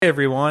Hey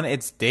everyone,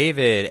 it's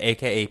David,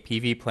 aka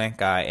PV Plant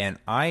Guy, and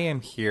I am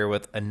here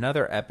with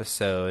another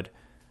episode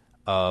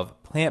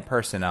of Plant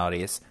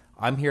Personalities.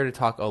 I'm here to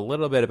talk a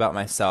little bit about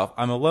myself.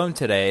 I'm alone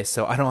today,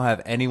 so I don't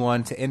have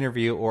anyone to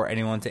interview or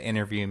anyone to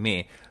interview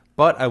me.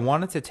 But I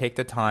wanted to take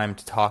the time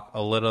to talk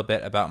a little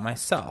bit about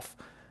myself.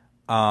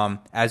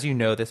 As you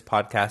know, this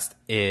podcast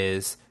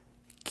is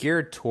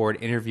geared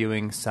toward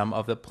interviewing some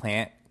of the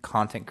plant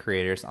content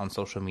creators on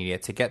social media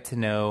to get to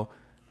know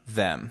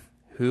them.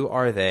 Who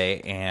are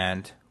they,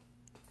 and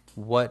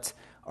what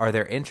are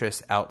their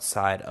interests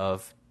outside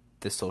of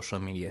the social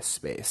media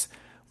space?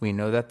 We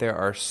know that there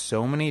are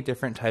so many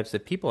different types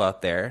of people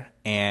out there,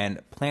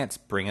 and plants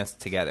bring us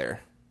together.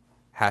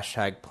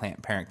 Hashtag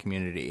plant parent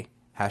community.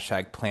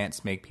 Hashtag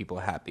plants make people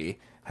happy.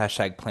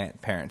 Hashtag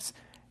plant parents.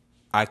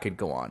 I could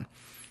go on.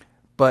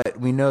 But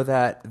we know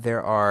that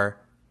there are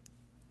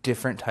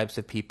different types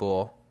of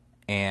people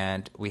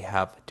and we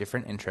have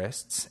different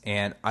interests,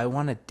 and I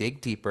want to dig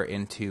deeper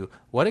into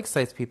what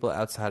excites people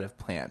outside of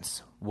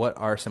plants. What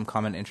are some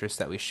common interests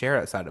that we share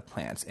outside of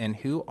plants, and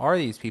who are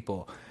these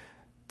people?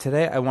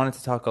 Today I wanted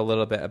to talk a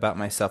little bit about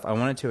myself. I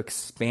wanted to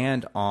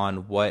expand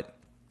on what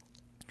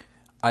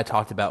I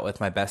talked about with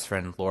my best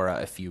friend Laura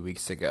a few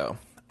weeks ago.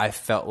 I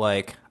felt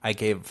like I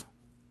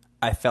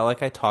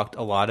talked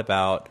a lot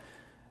about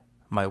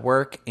my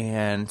work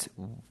and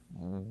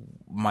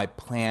my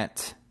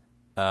plant,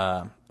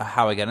 how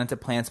I got into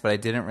plants, but I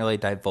didn't really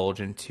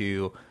divulge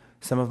into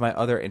some of my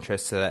other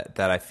interests that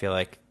I feel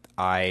like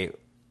I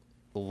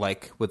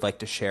would like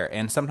to share,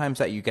 and sometimes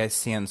that you guys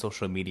see on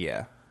social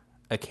media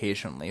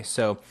occasionally.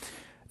 So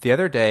the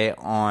other day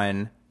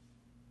on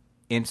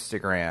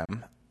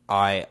Instagram,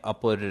 I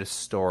uploaded a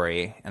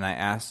story and I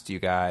asked you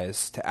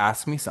guys to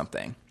ask me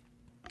something.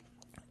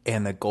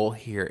 And the goal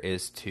here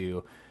is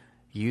to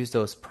use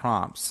those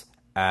prompts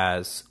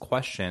as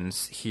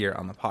questions here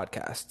on the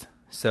podcast.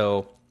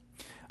 So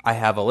I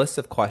have a list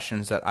of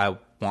questions that I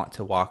want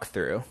to walk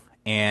through.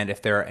 And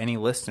if there are any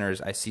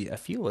listeners, I see a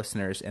few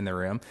listeners in the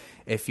room.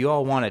 If you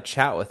all want to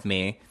chat with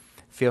me,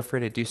 feel free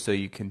to do so.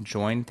 You can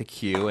join the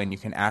queue and you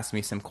can ask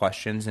me some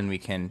questions and we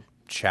can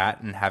chat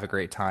and have a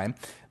great time.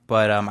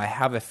 But I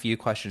have a few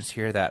questions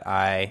here that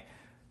I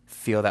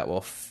feel that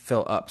will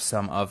fill up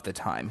some of the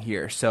time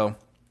here. So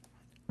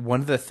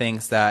one of the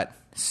things that,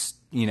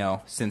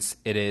 since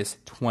it is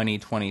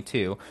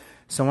 2022,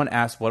 someone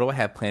asked, what do I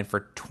have planned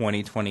for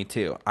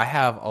 2022? I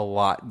have a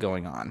lot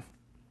going on.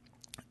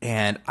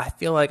 And I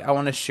feel like I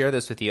want to share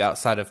this with you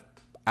outside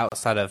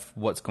of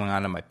what's going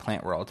on in my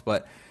plant world.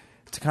 But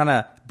to kind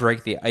of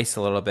break the ice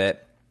a little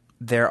bit,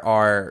 there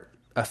are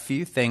a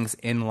few things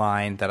in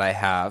line that I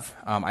have.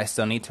 I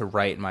still need to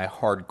write my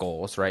hard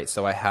goals, right?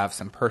 So I have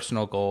some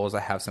personal goals. I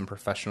have some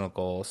professional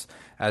goals,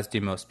 as do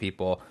most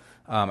people.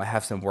 I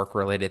have some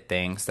work-related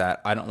things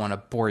that I don't want to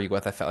bore you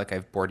with. I felt like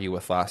I've bored you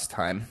with last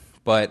time.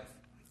 But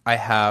I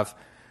have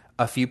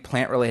a few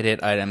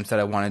plant-related items that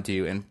I want to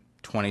do in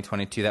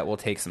 2022 that will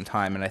take some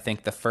time. And I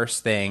think the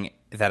first thing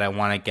that I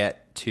want to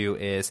get to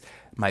is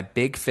my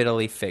big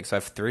fiddly figs. So I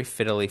have 3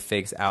 fiddly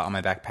figs out on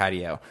my back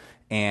patio.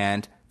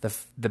 And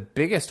the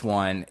biggest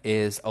one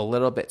is a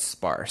little bit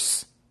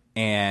sparse.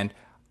 And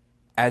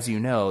as you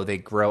know, they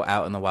grow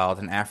out in the wild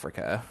in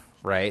Africa,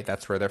 right?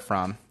 That's where they're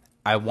from.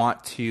 I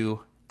want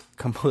to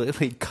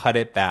completely cut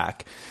it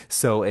back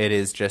so it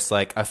is just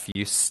like a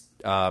few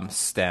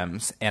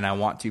stems, and I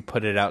want to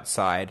put it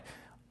outside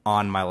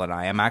on my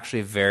lanai. I'm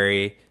actually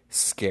very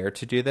scared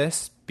to do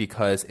this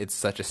because it's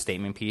such a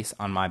statement piece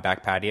on my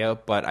back patio,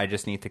 but I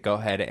just need to go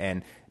ahead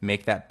and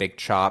make that big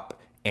chop,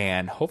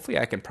 and hopefully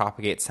I can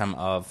propagate some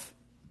of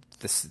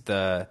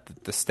the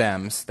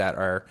stems that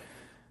are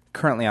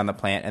currently on the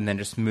plant and then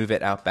just move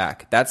it out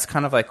back. That's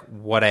kind of like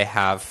what I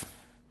have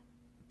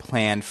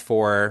planned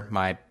for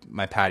my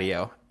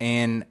patio.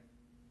 And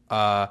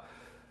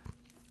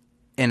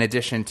in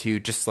addition to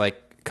just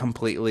like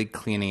completely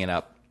cleaning it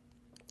up,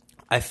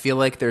 I feel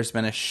like there's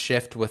been a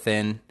shift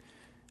within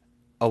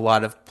a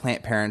lot of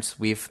plant parents.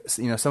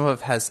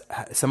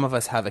 Some of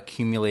us have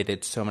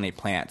accumulated so many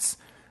plants,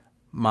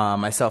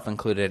 myself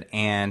included,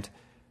 and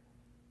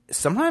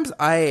sometimes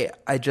I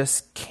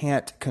just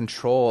can't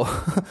control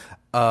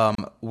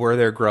where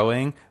they're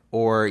growing,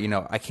 or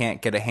I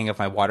can't get a hang of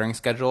my watering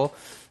schedule,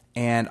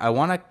 and I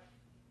want to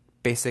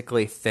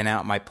basically thin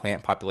out my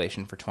plant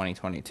population for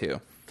 2022.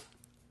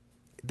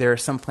 There are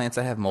some plants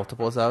I have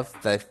multiples of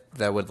that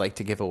I would like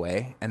to give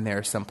away, and there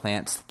are some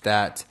plants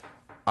that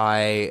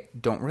I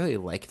don't really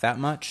like that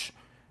much.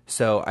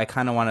 So I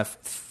kind of want to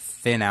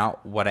thin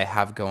out what I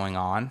have going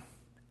on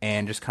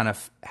and just kind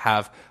of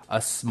have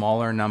a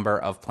smaller number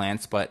of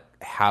plants, but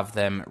have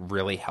them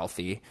really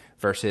healthy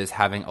versus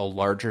having a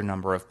larger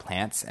number of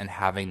plants and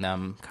having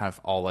them kind of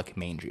all look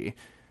mangy.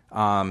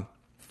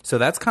 So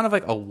that's kind of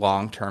like a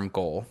long-term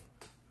goal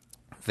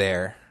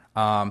there.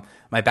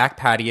 My back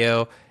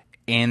patio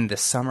in the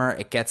summer,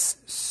 it gets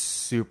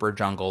super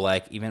jungle.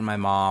 Like even my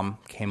mom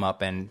came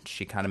up and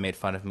she kind of made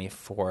fun of me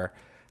for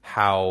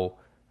how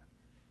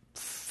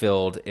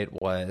filled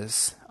it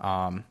was.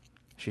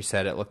 She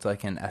said it looked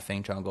like an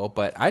effing jungle,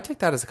 but I took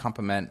that as a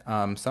compliment.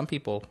 Some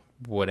people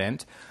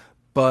wouldn't,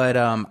 but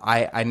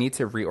I need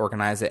to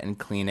reorganize it and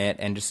clean it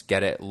and just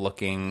get it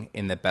looking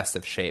in the best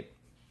of shape.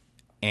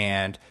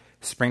 And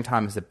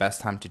springtime is the best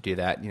time to do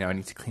that. I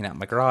need to clean out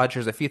my garage.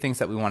 There's a few things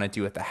that we want to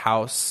do at the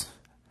house.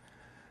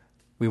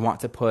 We want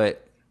to put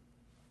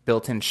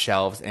built-in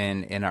shelves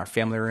in our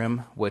family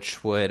room,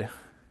 which would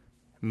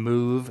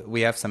move.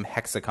 We have some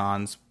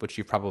hexagons, which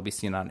you've probably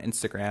seen on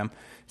Instagram,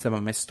 some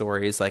of my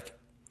stories, like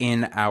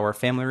in our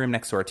family room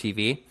next to our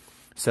TV.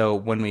 So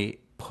when we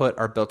put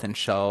our built-in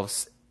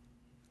shelves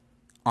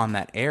in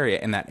that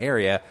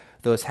area,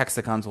 those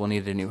hexagons will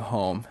need a new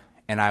home.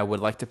 And I would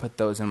like to put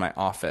those in my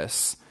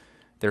office.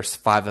 There's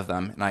 5 of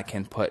them, and I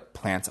can put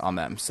plants on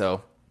them.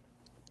 So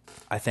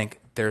I think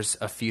there's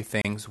a few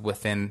things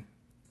within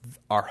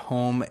our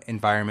home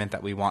environment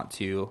that we want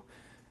to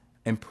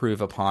improve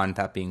upon,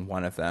 that being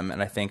one of them.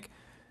 And I think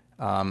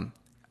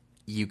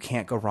you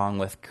can't go wrong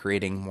with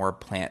creating more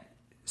plant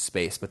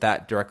space, but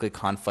that directly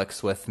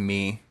conflicts with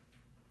me.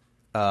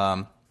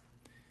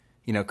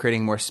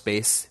 Creating more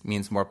space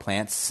means more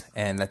plants,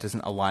 and that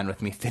doesn't align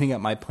with me fitting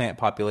up my plant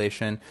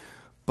population.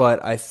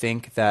 But I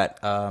think that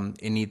I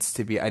need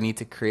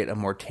to create a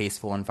more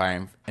tasteful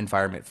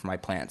environment for my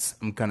plants.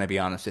 I'm going to be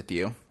honest with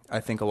you. I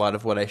think a lot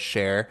of what I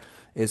share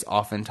is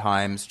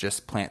oftentimes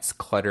just plants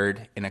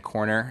cluttered in a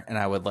corner, and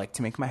I would like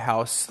to make my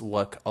house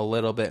look a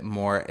little bit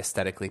more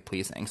aesthetically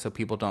pleasing, so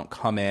people don't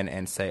come in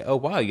and say, oh,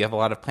 wow, you have a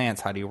lot of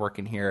plants. How do you work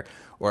in here?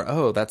 Or,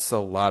 oh, that's a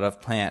lot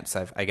of plants.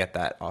 I get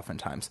that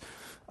oftentimes.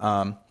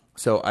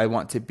 So I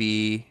want to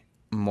be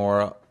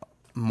more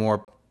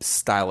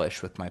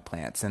stylish with my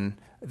plants, and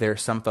there are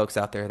some folks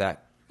out there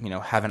that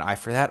have an eye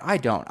for that. I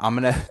don't. I'm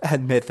going to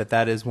admit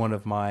that is one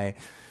of my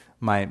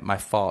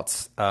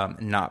faults,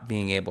 not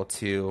being able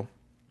to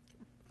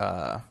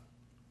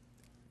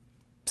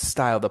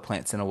style the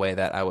plants in a way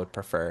that I would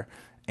prefer.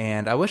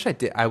 And I wish I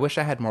did. I wish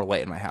I had more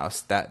light in my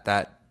house.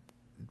 That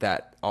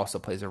also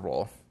plays a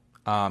role.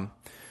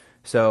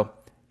 So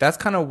that's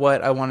kind of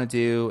what I want to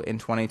do in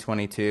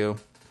 2022.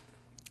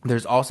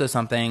 There's also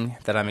something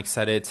that I'm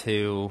excited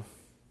to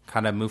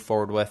kind of move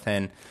forward with,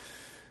 and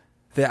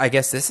I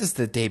guess this is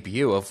the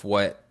debut of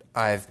what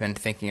I've been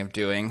thinking of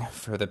doing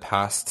for the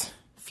past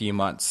few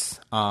months.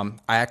 I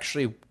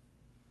actually,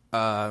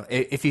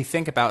 if you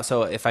think about,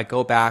 so if I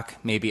go back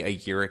maybe a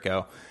year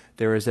ago,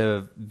 there was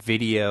a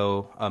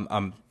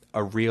video,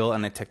 a reel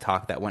and a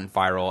TikTok that went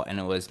viral, and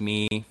it was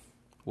me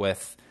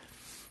with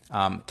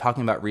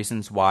talking about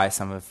reasons why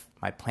some of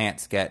my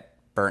plants get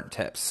burnt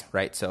tips,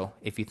 right? So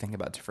if you think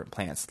about different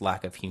plants,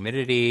 lack of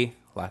humidity,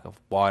 lack of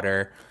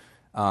water,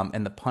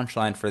 and the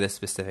punchline for this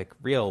specific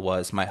reel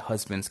was my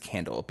husband's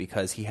candle,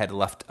 because he had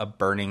left a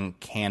burning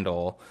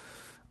candle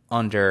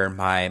under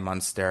my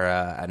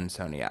Monstera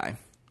adansonii.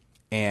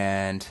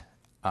 And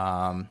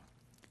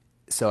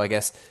so I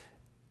guess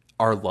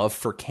our love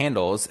for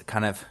candles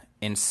kind of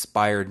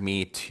inspired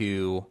me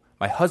to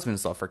my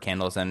husband's love for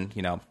candles, and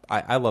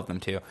I love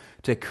them too,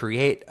 to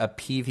create a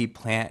PV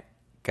Plant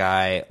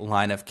Guy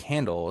line of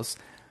candles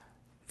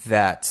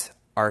that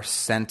are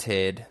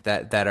scented,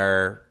 that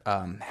are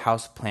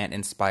houseplant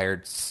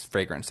inspired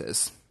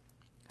fragrances.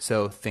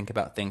 So think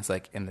about things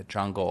like in the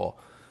jungle,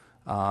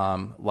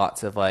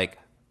 lots of like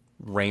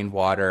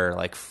rainwater,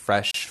 like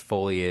fresh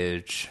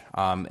foliage,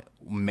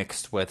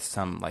 mixed with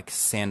some like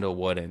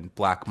sandalwood and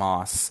black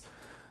moss,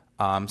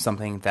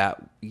 something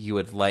that you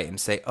would light and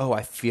say, oh,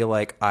 I feel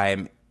like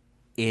I'm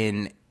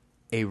in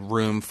a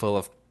room full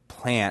of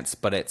plants,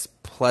 but it's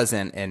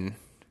pleasant and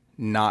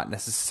not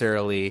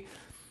necessarily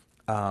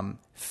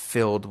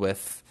filled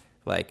with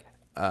like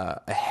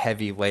a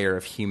heavy layer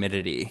of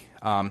humidity.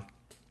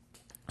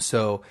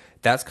 So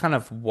that's kind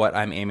of what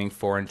I'm aiming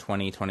for in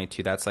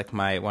 2022. That's like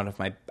one of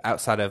my,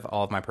 outside of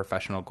all of my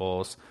professional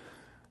goals,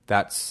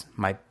 that's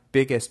my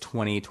biggest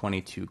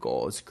 2022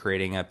 goal, is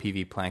creating a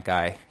PV Plant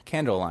Guy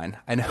candle line.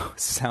 I know it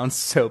sounds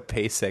so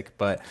basic,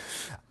 but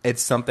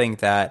it's something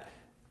that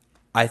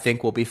I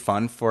think will be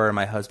fun for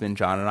my husband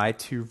John and I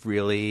to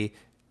really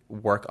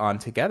work on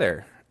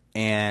together.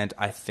 And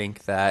I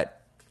think that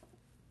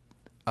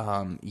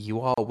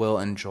you all will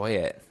enjoy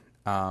it.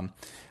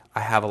 I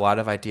have a lot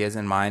of ideas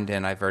in mind,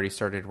 and I've already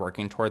started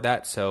working toward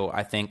that. So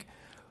I think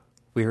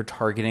we are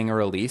targeting a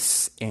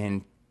release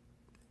in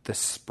the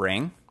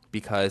spring,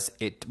 because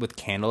with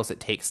candles, it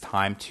takes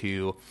time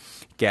to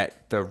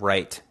get the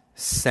right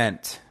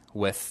scent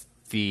with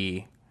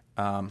the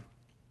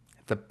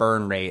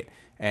burn rate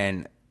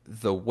and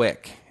the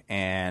wick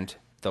and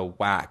the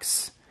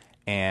wax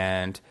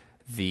and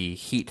the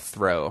heat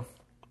throw.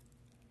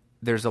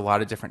 There's a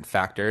lot of different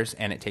factors,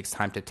 and it takes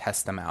time to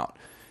test them out,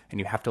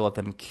 and you have to let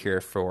them cure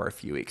for a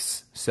few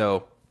weeks.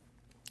 So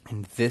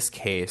in this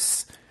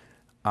case,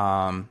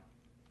 I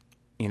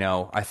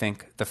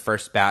think the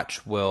first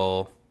batch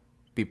will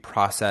be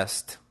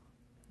processed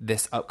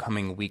this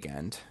upcoming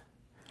weekend,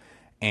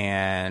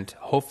 and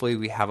hopefully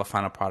we have a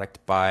final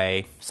product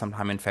by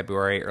sometime in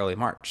February, early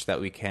March,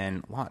 that we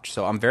can launch.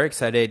 So I'm very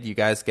excited. You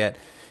guys get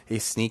a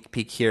sneak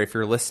peek here. If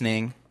you're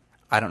listening,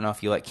 I don't know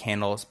if you like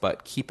candles,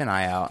 but keep an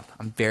eye out.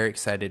 I'm very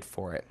excited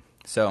for it.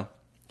 So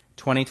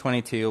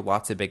 2022,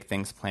 lots of big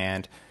things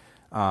planned.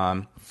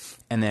 And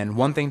then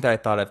one thing that I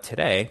thought of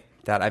today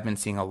that I've been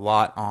seeing a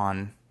lot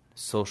on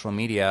social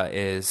media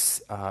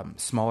is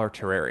smaller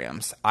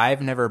terrariums.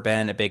 I've never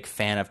been a big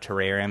fan of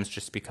terrariums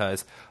just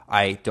because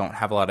I don't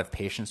have a lot of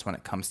patience when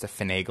it comes to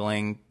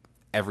finagling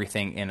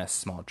everything in a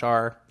small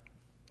jar.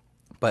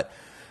 But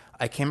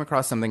I came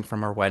across something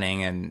from our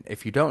wedding, and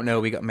if you don't know,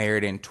 we got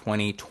married in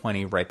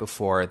 2020 right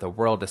before the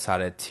world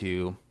decided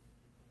to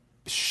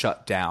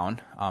shut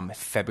down.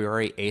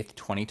 February 8th,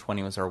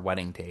 2020 was our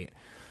wedding date.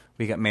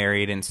 We got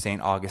married in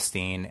St.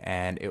 Augustine,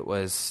 and it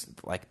was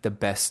like the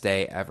best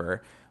day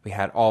ever. We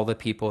had all the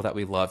people that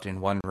we loved in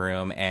one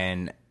room,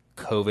 and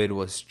COVID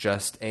was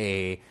just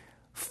a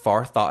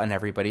far thought in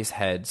everybody's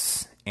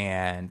heads.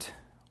 And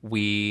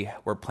we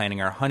were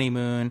planning our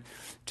honeymoon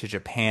to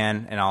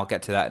Japan, and I'll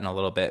get to that in a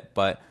little bit.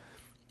 But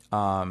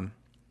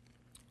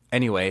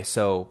anyway,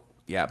 so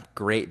yeah,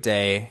 great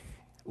day.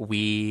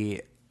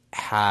 We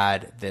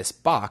had this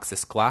box,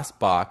 this glass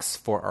box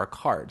for our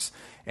cards.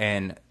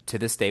 And to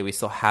this day, we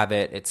still have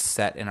it. It's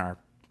set in our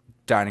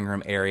dining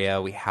room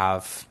area. We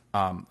have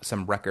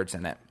some records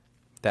in it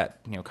that,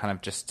 you know, kind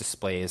of just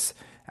displays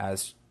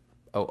as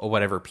a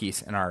whatever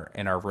piece in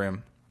our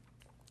room.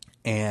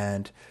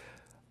 And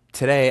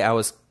today I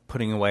was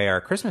putting away our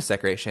Christmas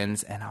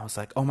decorations, and I was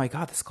like, oh my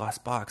God, this glass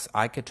box,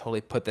 I could totally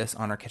put this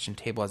on our kitchen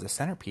table as a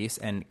centerpiece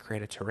and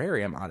create a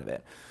terrarium out of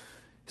it.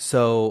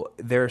 So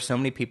there are so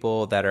many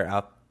people that are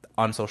out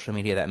on social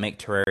media that make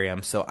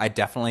terrariums. So I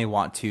definitely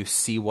want to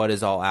see what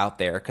is all out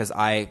there, because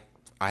I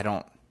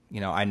don't,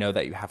 you know, I know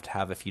that you have to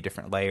have a few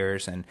different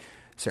layers and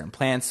certain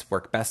plants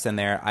work best in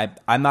there.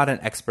 I'm not an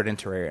expert in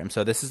terrarium.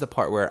 So this is the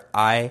part where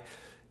I,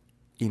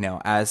 you know,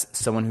 as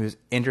someone who's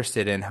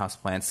interested in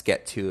houseplants,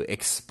 get to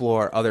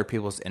explore other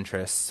people's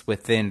interests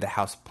within the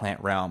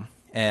houseplant realm.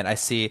 And I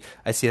see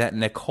that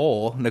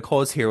Nicole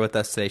is here with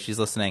us today. She's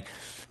listening.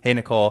 Hey,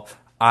 Nicole.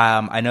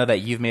 I know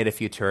that you've made a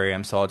few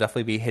terrariums, so I'll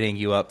definitely be hitting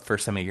you up for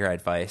some of your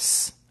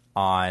advice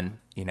on,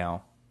 you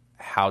know,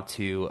 how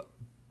to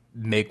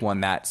make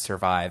one that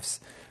survives.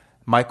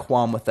 My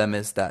qualm with them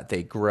is that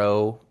they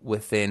grow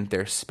within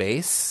their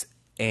space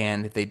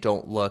and they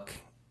don't look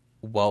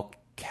well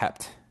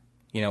kept,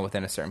 you know,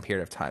 within a certain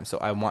period of time. So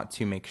I want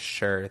to make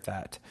sure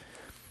that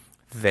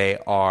they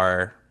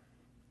are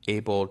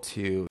able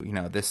to, you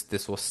know,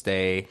 this will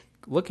stay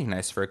looking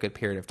nice for a good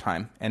period of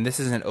time. And this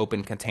is an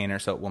open container,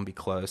 so it won't be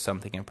closed. So I'm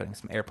thinking of putting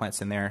some air plants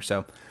in there.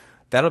 So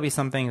that'll be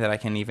something that I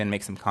can even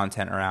make some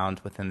content around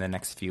within the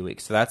next few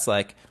weeks. So that's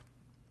like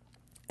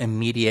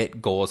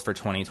immediate goals for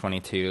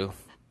 2022.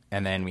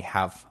 And then we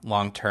have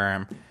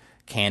long-term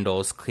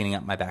candles, cleaning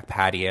up my back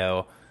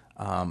patio,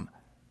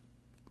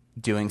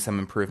 doing some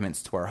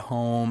improvements to our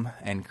home,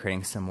 and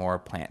creating some more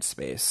plant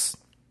space.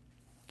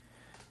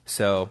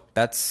 So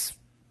that's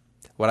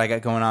what I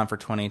got going on for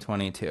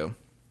 2022.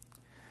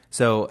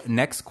 So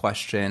next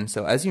question.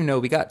 So as you know,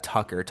 we got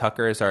Tucker.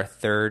 Tucker is our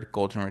third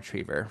golden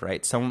retriever,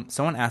 right?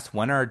 Someone asked,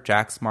 when are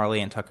Jax,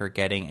 Marley, and Tucker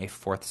getting a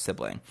fourth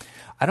sibling?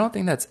 I don't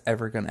think that's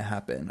ever going to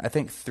happen. I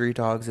think 3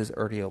 dogs is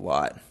already a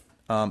lot.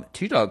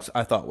 2 dogs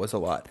I thought was a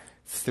lot.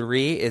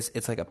 3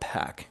 it's like a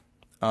pack.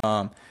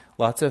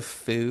 Lots of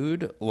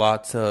food,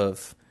 lots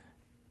of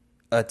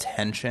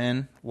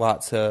attention,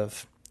 lots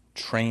of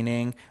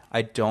training.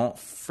 I don't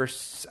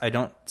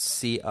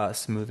see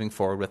us moving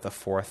forward with a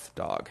 4th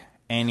dog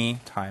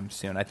anytime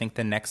soon. I think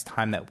the next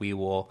time that we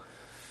will,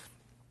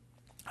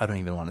 I don't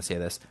even want to say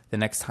this, the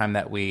next time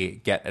that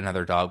we get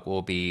another dog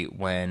will be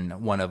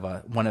when one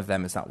of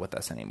them is not with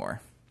us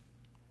anymore.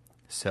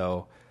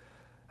 So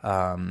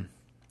that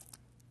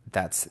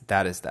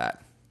is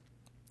that.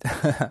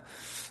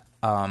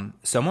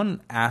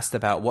 Someone asked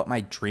about what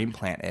my dream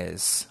plant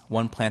is,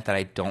 one plant that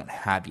I don't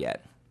have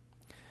yet.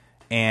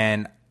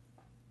 And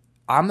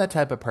I'm the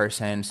type of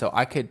person, so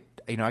I could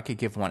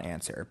give one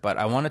answer, but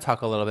I want to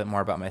talk a little bit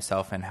more about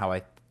myself and how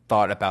I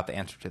thought about the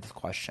answer to this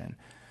question.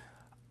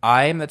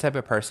 I am the type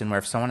of person where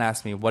if someone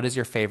asks me, what is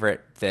your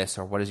favorite this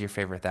or what is your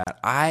favorite that,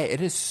 it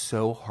is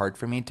so hard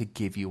for me to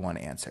give you one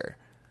answer.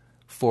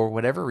 For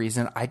whatever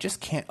reason, I just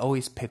can't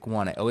always pick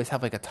one. I always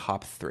have like a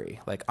top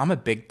 3. Like, I'm a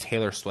big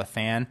Taylor Swift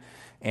fan,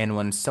 and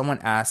when someone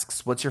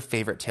asks, what's your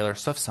favorite Taylor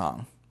Swift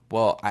song?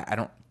 Well, I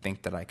don't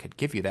think that I could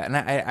give you that. And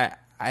I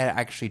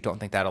actually don't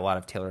think that a lot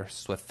of Taylor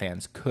Swift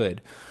fans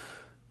could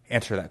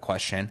answer that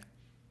question.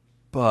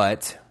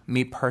 But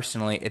me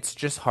personally, it's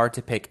just hard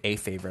to pick a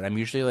favorite. I'm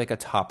usually like a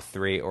top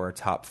 3 or a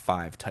top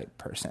 5 type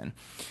person,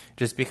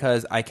 just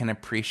because I can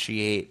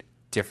appreciate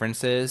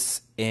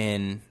differences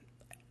in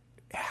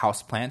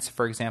houseplants,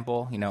 for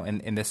example, you know,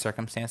 in this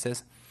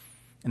circumstance,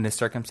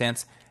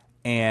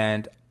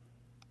 and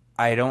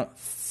I don't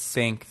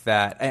think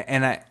that,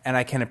 and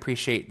I can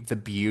appreciate the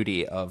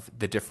beauty of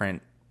the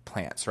different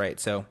plants, right?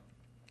 So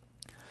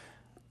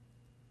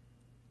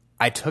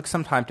I took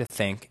some time to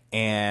think,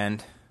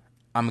 and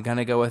I'm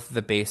gonna go with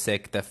the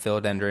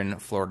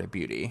philodendron Florida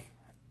Beauty,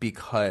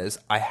 because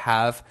I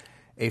have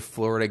a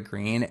Florida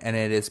green, and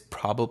it is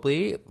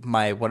probably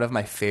one of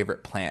my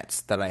favorite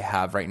plants that I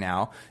have right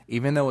now.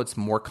 Even though it's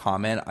more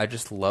common, I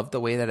just love the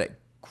way that it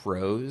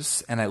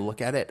grows, and I look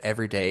at it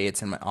every day.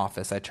 It's in my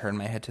office. I turn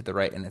my head to the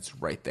right, and it's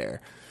right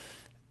there.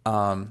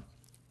 And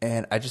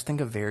I just think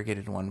a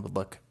variegated one would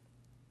look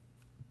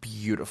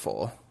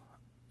beautiful.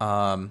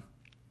 I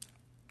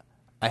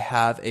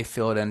have a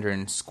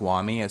philodendron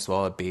squammy as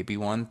well, a baby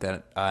one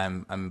that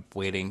I'm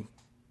waiting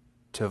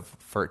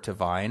for it to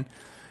vine.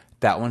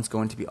 That one's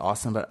going to be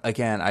awesome. But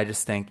again, I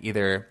just think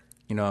either,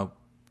 the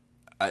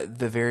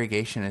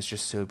variegation is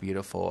just so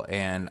beautiful,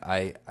 and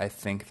I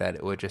think that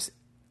it would just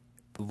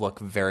look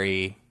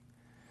very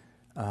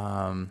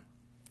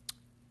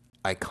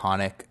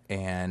iconic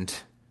and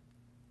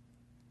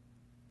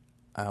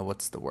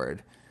what's the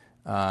word?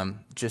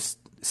 Just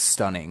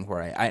stunning.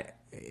 Where I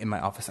in my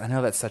office, I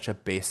know that's such a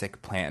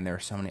basic plant, and there are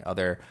so many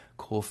other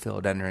cool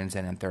philodendrons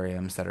and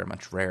anthuriums that are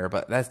much rarer,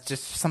 but that's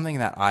just something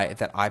that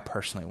I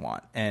personally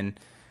want, and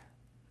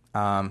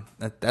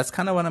that's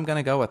kind of what I'm going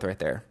to go with right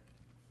there.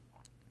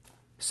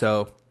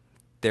 So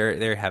there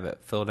you have it,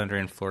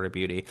 philodendron Florida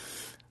Beauty.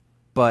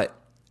 But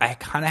I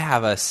kind of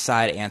have a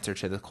side answer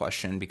to the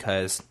question,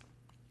 because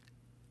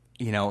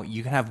you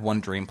can have one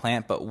dream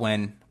plant, but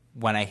when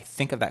I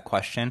think of that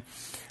question,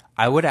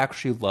 I would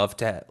actually love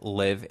to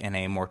live in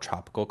a more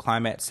tropical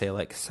climate, say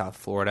like South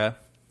Florida,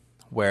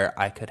 where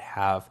I could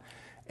have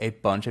a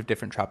bunch of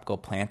different tropical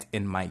plants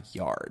in my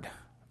yard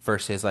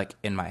versus like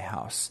in my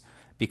house,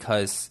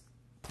 because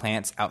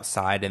plants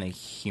outside in the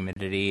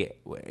humidity,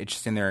 it's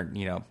just in their,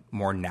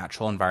 more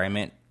natural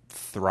environment,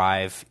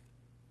 thrive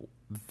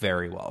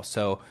very well.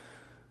 So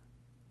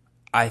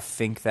I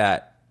think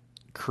that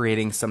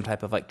creating some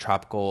type of like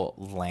tropical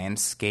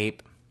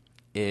landscape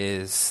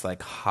is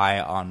like high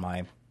on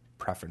my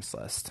preference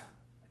list.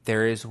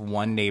 There is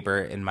one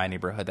neighbor in my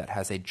neighborhood that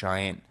has a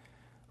giant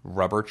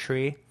rubber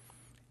tree,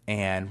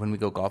 and when we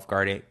go golf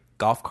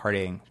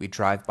karting, we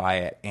drive by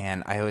it,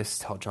 and I always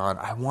tell John,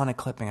 I want a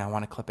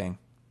clipping.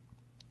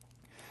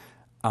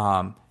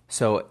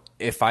 So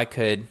if I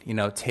could,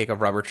 take a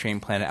rubber tree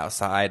and plant it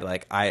outside,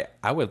 like I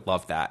would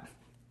love that.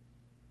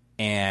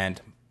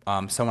 And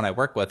someone I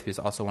work with, who's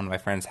also one of my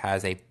friends,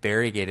 has a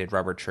variegated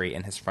rubber tree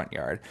in his front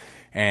yard.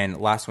 And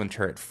last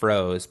winter it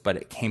froze, but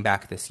it came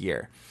back this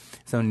year.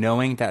 So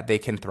knowing that they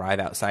can thrive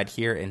outside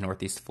here in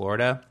Northeast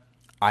Florida,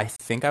 I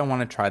think I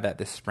want to try that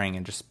this spring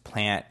and just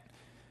plant,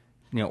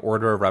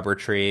 order a rubber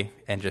tree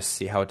and just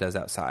see how it does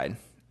outside,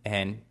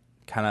 and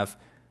kind of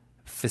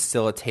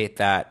facilitate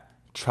that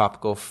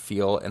tropical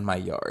feel in my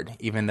yard,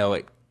 even though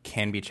it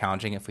can be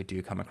challenging if we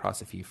do come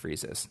across a few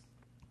freezes.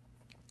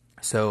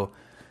 So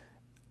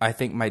I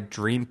think my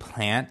dream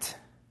plant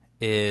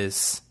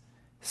is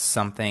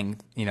something,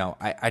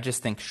 I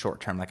just think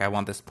short term, like I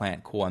want this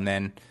plant, cool. And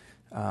then,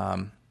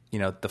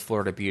 the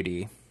Florida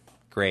Beauty,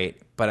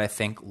 great. But I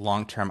think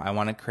long term, I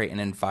want to create an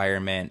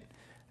environment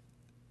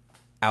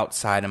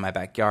outside in my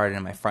backyard and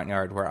in my front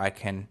yard where I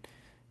can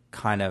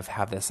kind of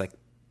have this like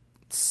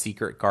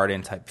secret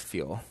garden type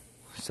feel.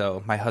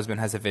 So my husband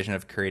has a vision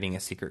of creating a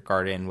secret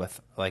garden with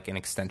like an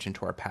extension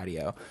to our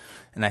patio.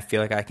 And I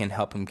feel like I can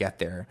help him get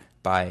there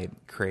by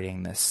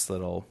creating this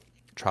little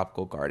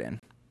tropical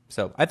garden.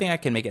 So I think I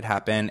can make it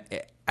happen.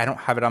 I don't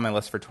have it on my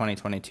list for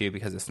 2022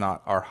 because it's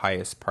not our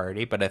highest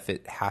priority, but if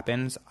it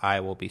happens, I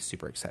will be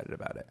super excited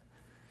about it.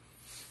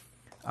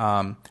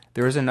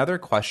 There was another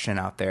question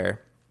out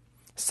there.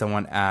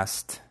 Someone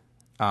asked,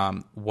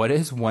 what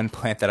is one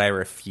plant that I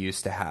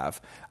refuse to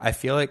have? I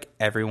feel like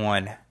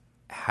everyone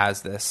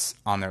has this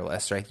on their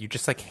list, right? You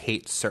just like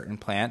hate certain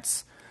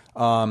plants.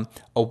 A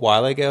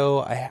while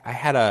ago, I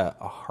had a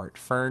heart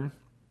fern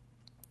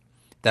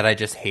that I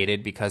just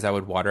hated because I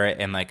would water it,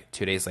 and like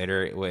 2 days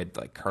later it would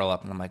like curl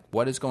up, and I'm like,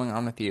 what is going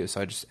on with you? So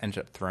I just ended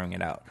up throwing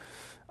it out.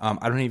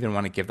 I don't even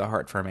want to give the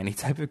heart fern any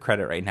type of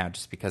credit right now,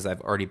 just because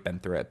I've already been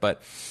through it.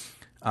 But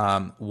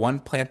one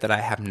plant that I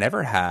have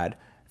never had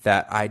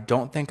that I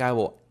don't think I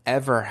will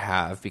ever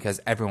have because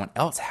everyone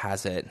else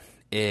has it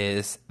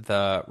is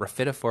the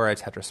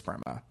Rhaphidophora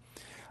tetrasperma.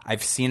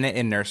 I've seen it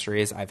in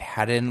nurseries. I've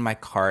had it in my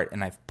cart,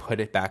 and I've put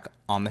it back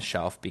on the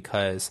shelf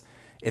because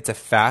it's a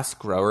fast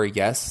grower.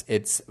 Yes,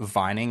 it's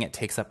vining. It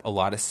takes up a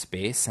lot of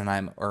space, and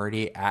I'm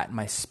already at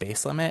my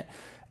space limit.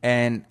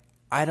 And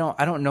I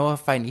don't know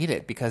if I need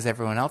it because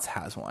everyone else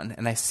has one.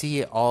 And I see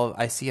it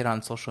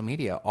on social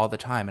media all the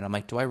time. And I'm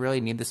like, do I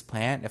really need this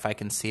plant if I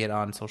can see it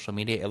on social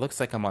media? It looks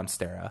like a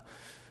monstera.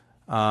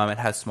 It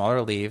has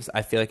smaller leaves.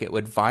 I feel like it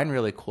would vine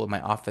really cool in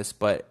my office,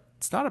 but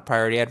it's not a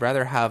priority. I'd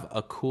rather have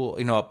a cool,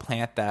 a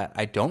plant that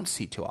I don't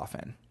see too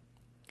often.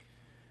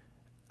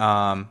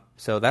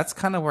 So that's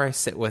kind of where I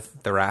sit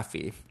with the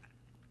Raffi.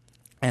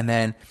 And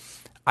then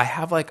I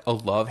have like a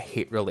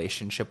love-hate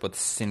relationship with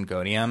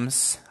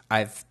Syngoniums.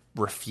 I've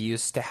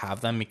refused to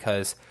have them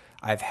because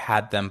I've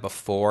had them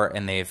before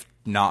and they've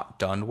not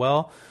done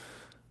well.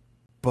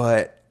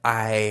 But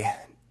I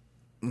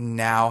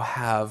now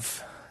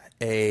have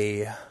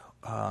a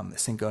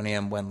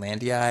Syngonium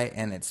Wendlandii,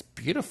 and it's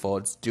beautiful.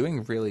 It's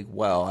doing really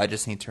well. I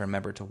just need to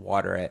remember to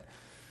water it.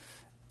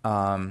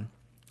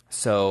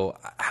 So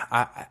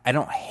I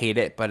don't hate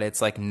it, but it's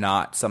like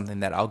not something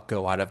that I'll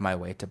go out of my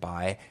way to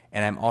buy.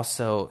 And I'm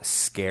also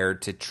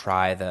scared to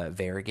try the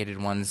variegated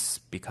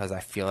ones because I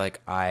feel like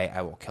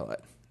I will kill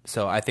it.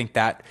 So I think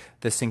that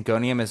the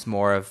Syngonium is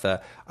more of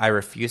the I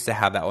refuse to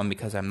have that one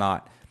because I'm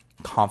not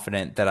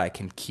confident that I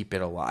can keep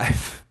it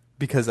alive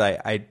because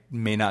I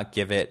may not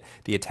give it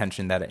the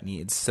attention that it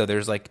needs. So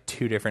there's like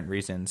two different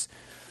reasons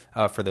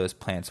for those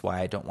plants why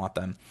I don't want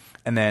them.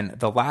 And then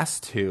the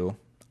last two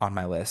on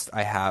my list,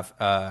 I have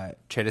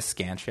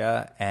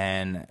Chaetoscantia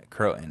and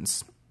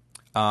Crotons.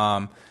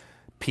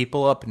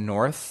 People up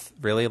north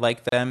really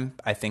like them,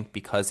 I think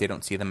because they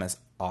don't see them as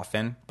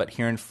often. But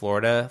here in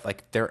Florida,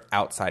 like they're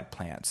outside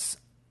plants.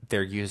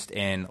 They're used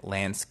in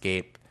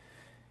landscape,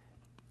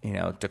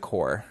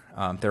 decor.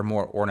 They're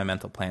more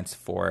ornamental plants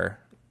for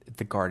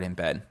the garden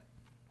bed.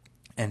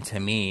 And to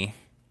me,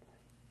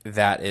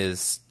 that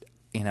is,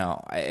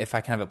 if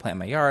I can have a plant in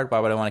my yard, why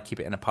would I want to keep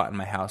it in a pot in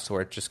my house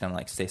where it's just going to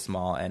like stay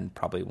small and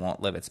probably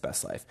won't live its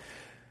best life?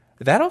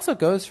 That also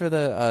goes for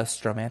the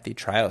Stromanthe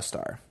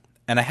Triostar.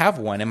 And I have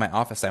one in my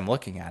office. I'm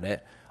looking at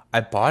it.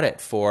 I bought it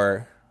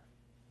for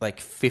like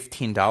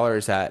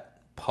 $15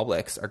 at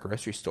Publix, our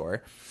grocery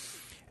store.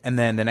 And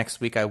then the next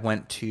week I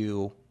went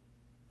to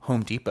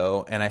Home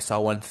Depot and I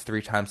saw one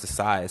 3 times the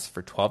size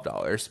for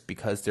 $12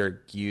 because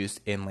they're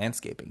used in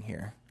landscaping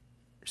here.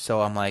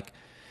 So I'm like,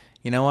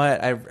 you know what?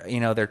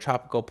 They're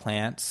tropical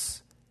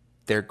plants.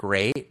 They're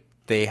great.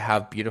 They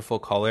have beautiful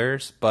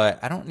colors, but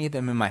I don't need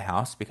them in my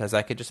house because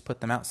I could just put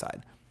them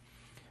outside.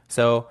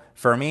 So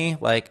for me,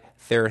 like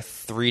there are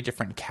 3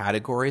 different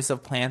categories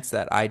of plants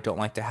that I don't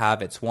like to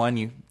have. It's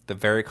the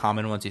very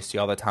common ones you see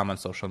all the time on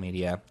social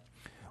media,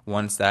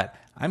 ones that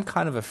I'm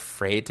kind of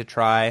afraid to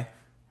try,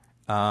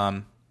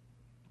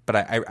 but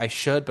I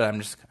should,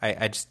 but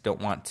I just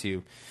don't want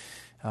to,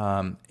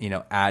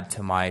 add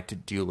to my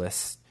to-do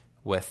list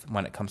with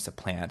when it comes to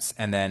plants.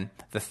 And then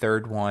the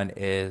third one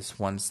is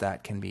ones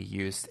that can be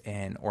used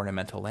in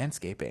ornamental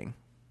landscaping.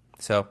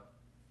 So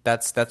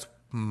that's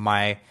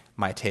my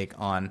take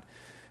on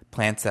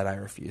plants that I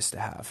refuse to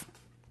have.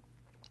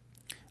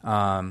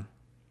 A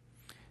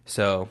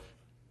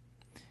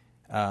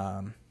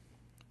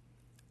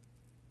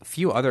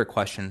few other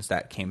questions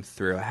that came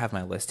through. I have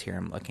my list here.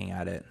 I'm looking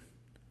at it.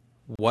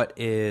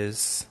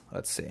 Let's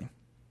see.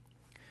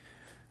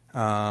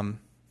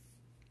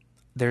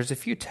 There's a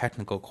few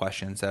technical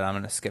questions that I'm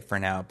going to skip for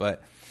now,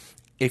 but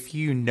if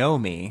you know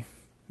me,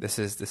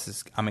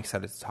 I'm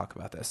excited to talk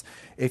about this.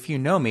 If you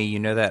know me, you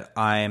know that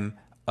I'm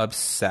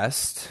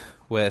obsessed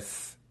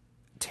with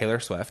Taylor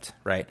Swift,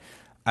 right?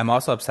 I'm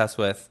also obsessed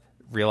with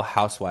Real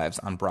Housewives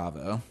on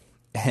Bravo,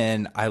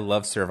 and I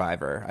love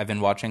Survivor. I've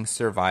been watching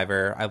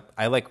Survivor.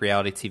 I like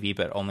reality TV,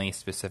 but only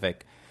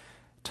specific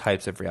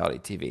types of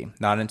reality TV.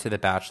 Not into The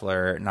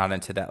Bachelor, not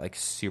into that like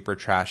super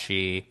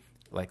trashy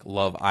like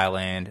Love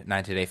Island,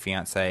 90 Day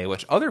Fiancé,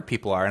 which other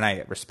people are, and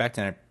I respect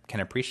and can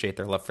appreciate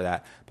their love for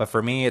that. But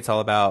for me, it's all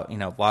about,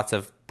 lots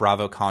of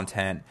Bravo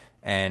content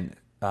and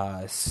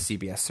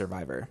CBS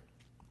Survivor.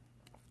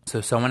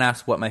 So someone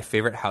asked what my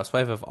favorite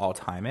housewife of all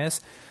time is.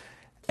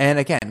 And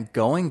again,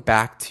 going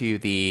back to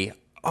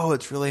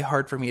it's really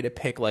hard for me to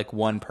pick like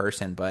one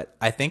person, but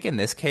I think in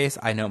this case,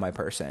 I know my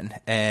person.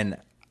 And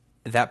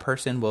that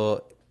person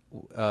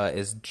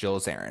is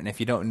Jill Zarin. If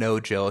you don't know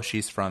Jill,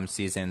 she's from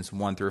seasons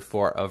 1 through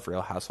 4 of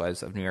Real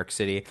Housewives of New York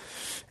City.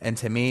 And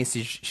to me,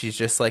 she's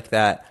just like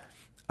that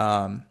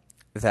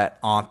that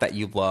aunt that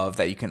you love,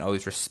 that you can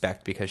always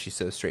respect because she's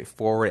so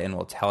straightforward and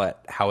will tell it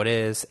how it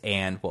is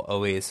and will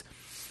always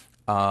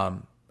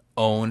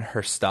own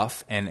her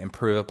stuff and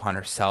improve upon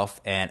herself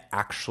and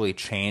actually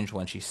change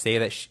when she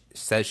says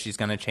she's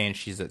going to change.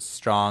 She's a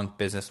strong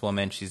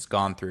businesswoman. She's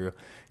gone through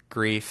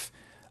grief,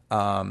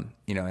 and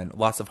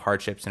lots of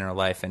hardships in her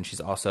life. And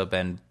she's also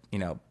been,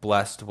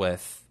 blessed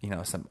with,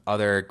 some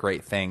other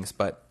great things.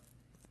 But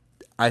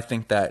I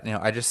think that,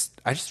 I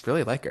just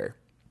really like her.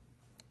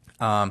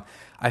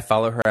 I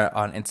follow her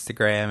on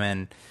Instagram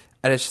and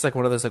it's just like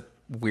one of those like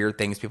weird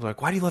things. People are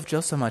like, why do you love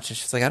Jill so much? It's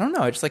just like, I don't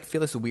know. I just like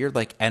feel this weird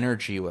like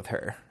energy with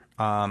her.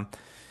 And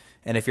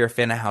if you're a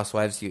fan of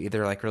Housewives, you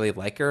either like really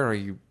like her or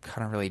you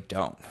kind of really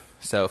don't.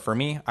 So for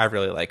me, I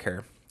really like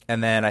her.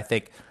 And then I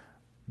think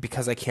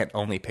because I can't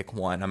only pick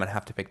one, I'm going to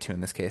have to pick 2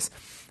 in this case.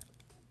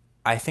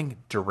 I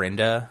think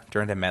Dorinda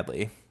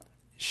Medley,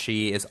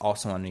 she is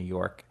also in New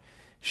York.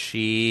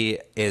 She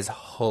is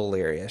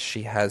hilarious.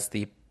 She has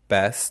the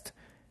best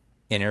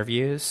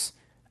interviews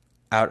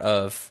out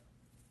of,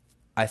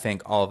 I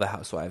think, all of the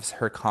housewives.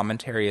 Her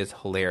commentary is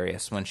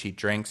hilarious. When she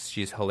drinks,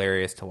 she's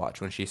hilarious to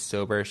watch. When she's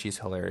sober, she's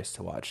hilarious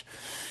to watch.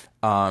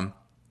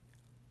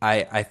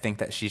 I think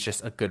that she's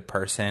just a good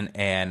person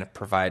and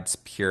provides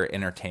pure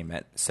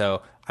entertainment.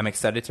 So I'm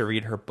excited to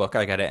read her book.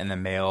 I got it in the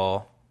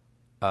mail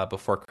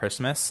before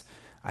Christmas.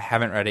 I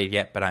haven't read it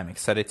yet, but I'm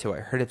excited to. I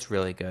heard it's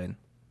really good.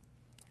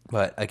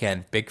 But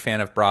again, big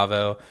fan of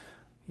Bravo,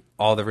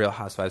 all the Real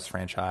Housewives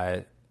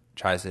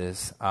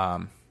franchises,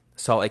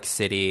 Salt Lake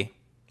City,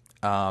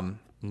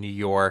 New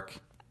York.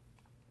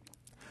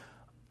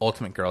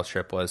 Ultimate Girls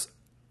Trip was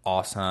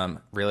awesome.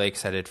 Really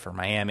excited for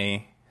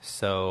Miami.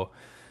 So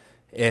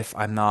if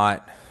I'm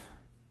not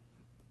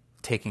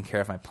taking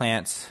care of my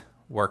plants,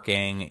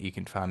 working, you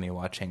can find me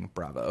watching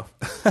Bravo.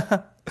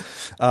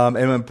 And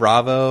when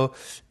Bravo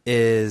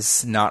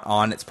is not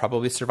on, it's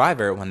probably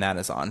Survivor when that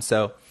is on.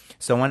 So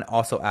someone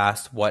also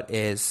asked,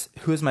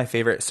 who is my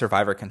favorite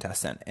Survivor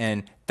contestant?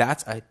 And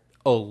that's a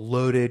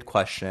loaded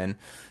question.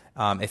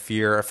 If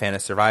you're a fan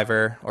of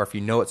Survivor, or if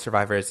you know what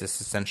Survivor is, it's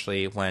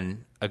essentially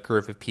when a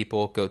group of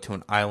people go to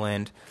an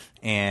island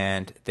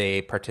and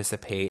they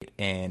participate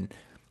in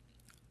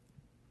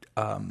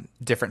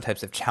different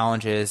types of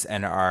challenges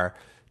and are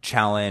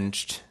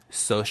challenged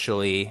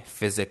socially,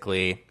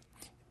 physically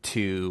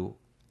to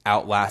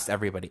outlast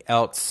everybody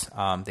else.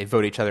 They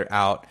vote each other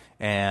out,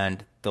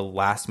 and the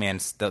last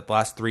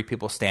three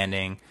people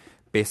standing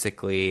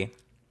basically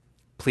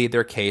plead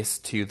their case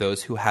to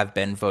those who have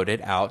been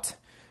voted out,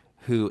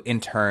 who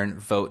in turn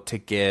vote to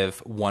give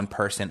one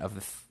person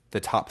of the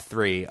top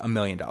three $1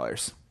 million.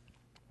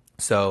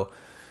 So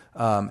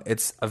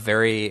it's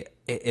kind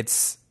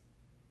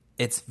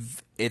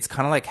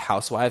of like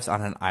Housewives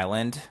on an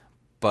island,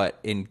 but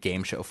in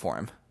game show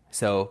form.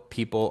 So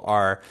people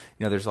are,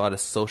 there's a lot of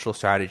social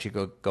strategy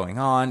going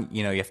on.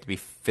 You have to be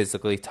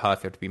physically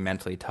tough. You have to be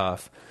mentally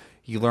tough.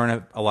 You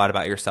learn a lot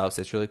about yourself.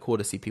 So it's really cool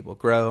to see people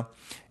grow.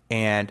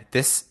 And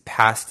this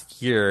past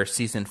year,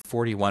 season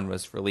 41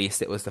 was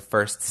released. It was the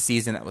first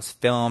season that was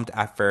filmed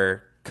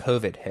after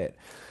COVID hit.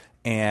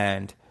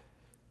 And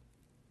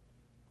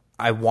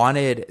I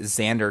wanted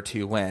Xander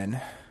to win,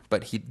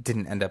 but he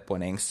didn't end up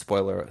winning.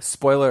 Spoiler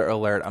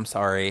alert. I'm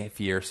sorry if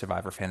you're a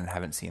Survivor fan and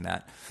haven't seen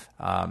that.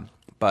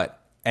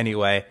 But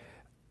anyway,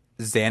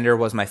 Xander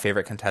was my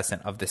favorite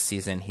contestant of this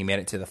season. He made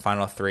it to the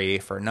final three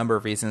for a number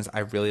of reasons. I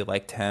really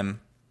liked him.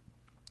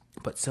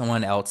 But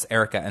someone else,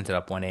 Erica, ended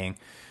up winning.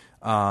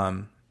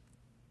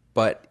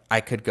 But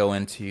I could go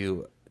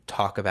into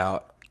talk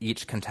about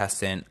each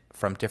contestant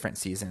from different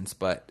seasons.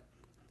 But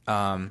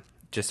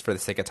just for the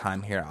sake of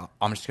time here,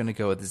 I'm just going to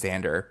go with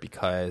Xander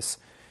because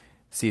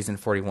season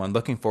 41,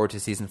 looking forward to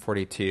season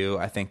 42.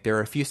 I think there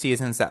are a few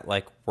seasons that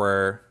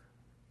were,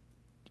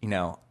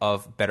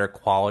 of better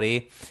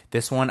quality.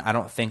 This one I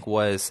don't think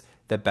was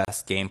the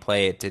best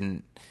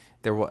gameplay.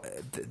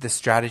 The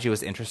strategy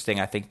was interesting.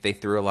 I think they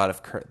threw a lot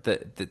of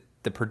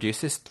the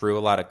producers threw a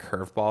lot of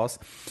curveballs.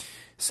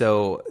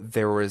 So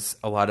there was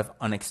a lot of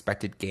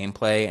unexpected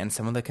gameplay, and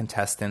some of the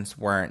contestants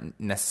weren't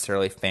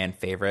necessarily fan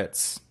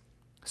favorites.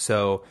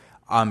 So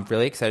I'm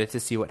really excited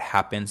to see what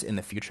happens in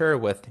the future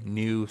with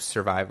new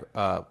Survivor,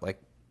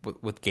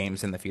 with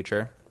games in the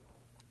future,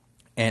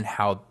 and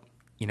how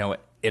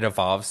it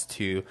evolves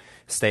to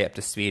stay up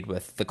to speed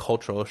with the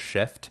cultural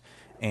shift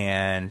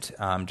and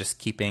just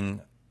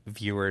keeping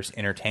viewers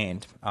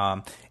entertained.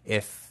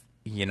 If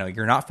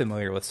you're not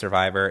familiar with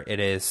Survivor,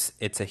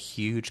 it's a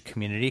huge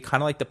community,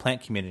 kind of like the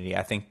plant community.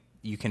 I think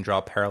you can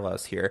draw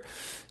parallels here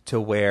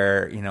to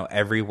where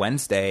every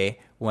Wednesday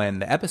when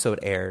the episode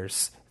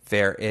airs,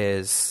 there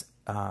is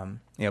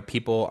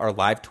people are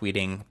live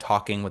tweeting,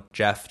 talking with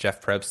Jeff.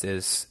 Jeff Probst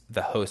is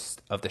the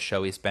host of the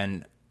show. He's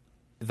been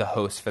the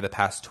host for the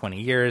past 20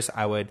 years.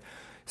 I would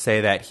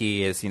say that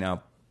he is,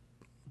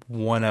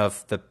 one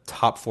of the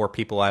top 4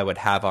 people I would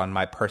have on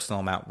my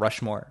personal Mount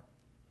Rushmore.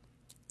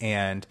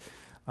 And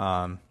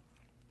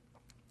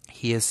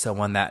he is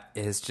someone that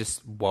is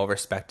just well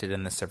respected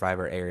in the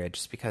Survivor area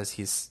just because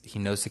he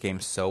knows the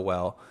game so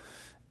well.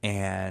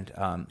 And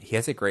he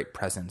has a great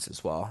presence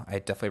as well. I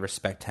definitely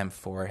respect him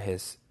for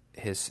his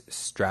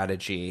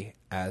strategy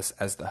as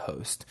the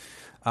host.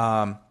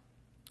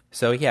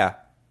 So yeah,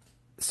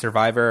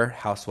 Survivor,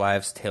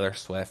 Housewives, Taylor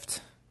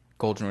Swift,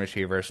 Golden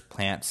Retrievers,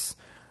 plants.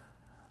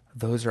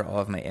 Those are all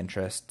of my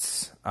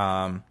interests.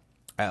 I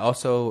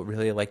also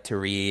really like to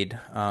read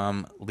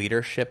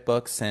leadership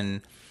books,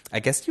 and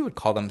I guess you would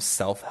call them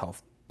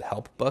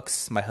self-help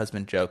books. My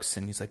husband jokes,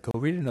 and he's like, go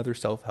read another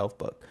self-help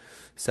book.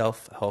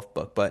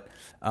 But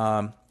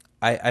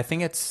I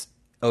think it's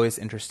always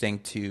interesting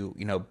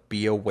to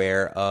be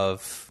aware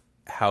of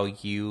how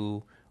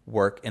you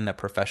work in the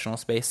professional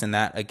space, and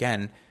that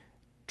again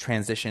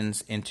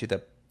transitions into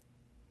the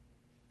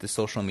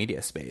social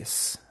media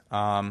space.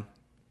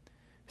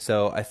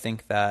 So I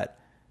think that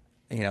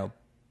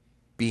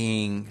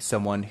being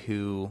someone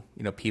who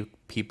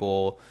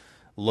people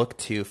look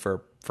to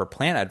for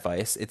plant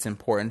advice, it's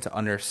important to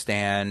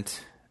understand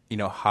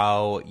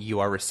how you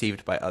are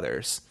received by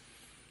others.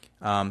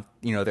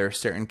 There are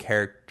certain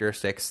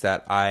characteristics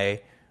that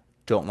I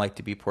don't like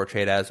to be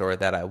portrayed as, or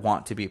that I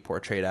want to be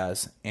portrayed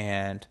as.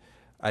 And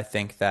I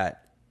think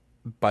that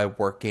by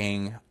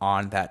working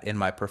on that in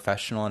my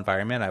professional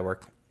environment, I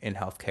work in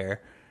healthcare,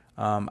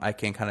 I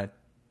can kind of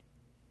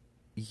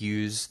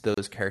use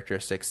those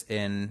characteristics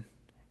in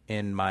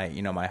my,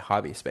 my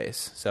hobby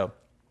space. So,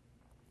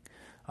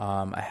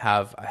 I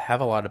have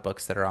a lot of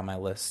books that are on my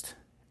list.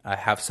 I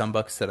have some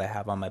books that I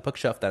have on my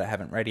bookshelf that I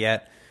haven't read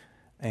yet.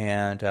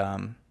 And,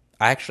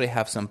 I actually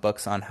have some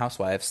books on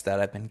Housewives that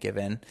I've been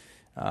given.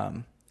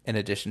 in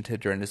addition to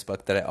Dorinda's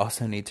book that I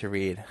also need to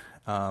read.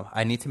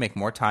 I need to make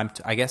more time.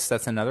 I guess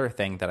that's another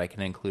thing that I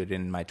can include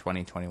in my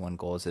 2021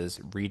 goals is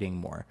reading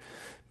more.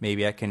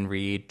 Maybe I can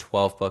read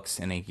 12 books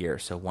in a year,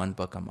 so one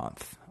book a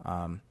month.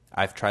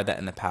 I've tried that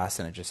in the past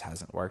and it just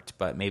hasn't worked,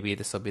 but maybe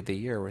this will be the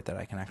year that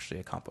I can actually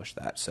accomplish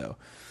that. So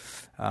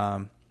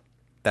that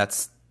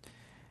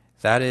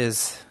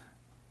is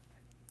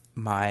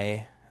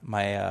my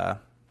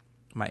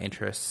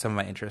interest, some of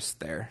my interests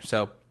there.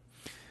 So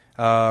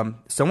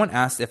someone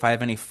asked if I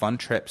have any fun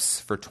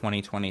trips for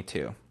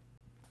 2022.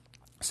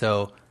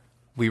 So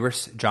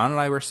John and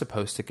I were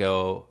supposed to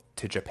go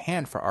to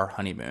Japan for our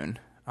honeymoon.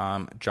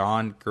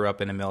 John grew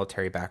up in a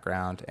military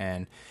background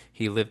and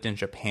he lived in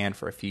Japan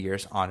for a few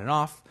years on and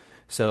off.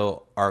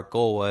 So our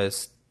goal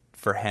was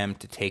for him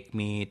to take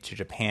me to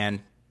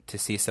Japan to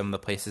see some of the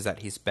places that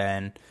he's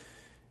been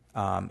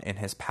in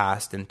his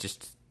past and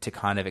just to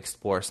kind of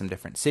explore some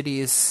different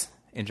cities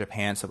in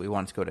Japan. So we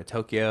wanted to go to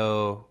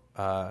Tokyo,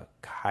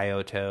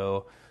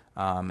 Kyoto,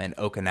 and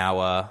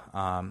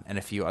Okinawa, and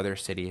a few other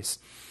cities.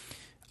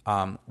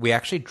 We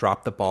actually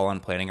dropped the ball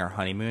on planning our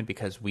honeymoon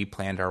because we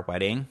planned our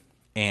wedding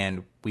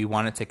and we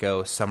wanted to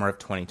go summer of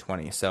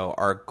 2020. So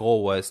our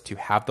goal was to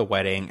have the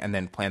wedding and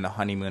then plan the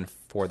honeymoon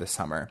for the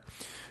summer.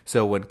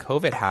 So when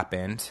COVID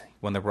happened,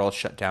 when the world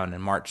shut down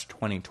in March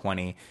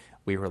 2020,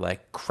 we were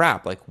like,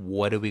 crap, like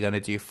what are we going to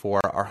do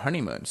for our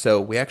honeymoon? So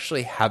we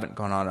actually haven't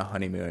gone on a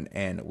honeymoon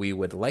and we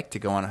would like to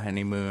go on a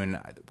honeymoon.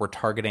 We're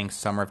targeting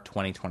summer of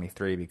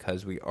 2023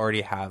 because we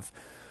already have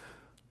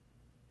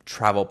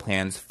travel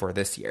plans for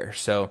this year.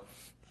 So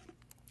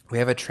we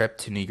have a trip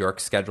to New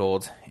York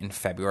scheduled in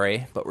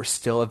February, but we're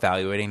still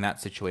evaluating that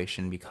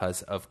situation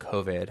because of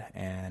COVID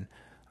and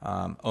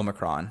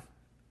Omicron.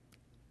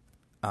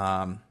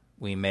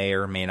 We may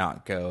or may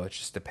not go. It's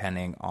just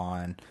depending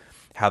on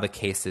how the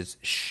cases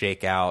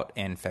shake out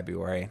in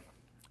February.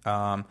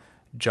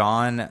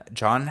 John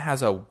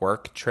has a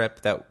work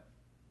trip that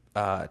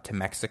to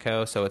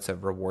Mexico, so it's a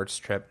rewards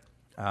trip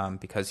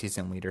because he's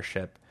in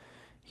leadership.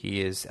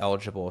 He is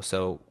eligible,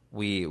 so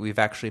we've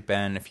actually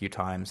been a few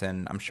times,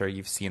 and I'm sure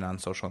you've seen on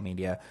social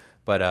media.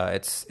 But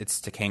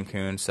it's to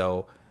Cancun,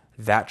 so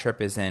that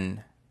trip is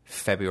in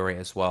February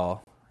as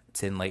well.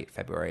 It's in late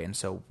February, and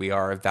so we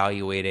are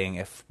evaluating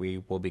if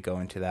we will be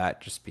going to that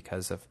just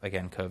because of,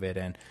 again, COVID.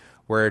 And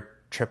we're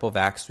triple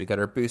vaxxed. We got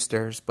our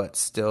boosters, but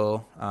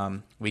still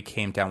we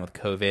came down with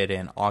COVID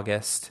in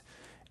August,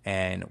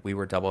 and we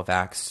were double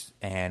vaxxed,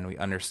 and we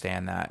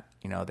understand that,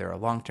 you know, there are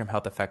long-term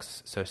health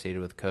effects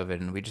associated with COVID,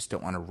 and we just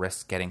don't want to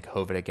risk getting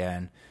COVID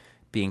again,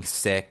 being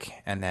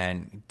sick, and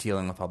then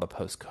dealing with all the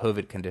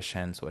post-COVID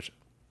conditions, which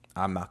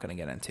I'm not going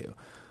to get into.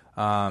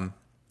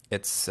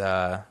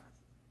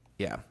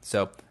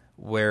 So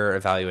we're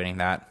evaluating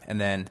that.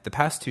 And then the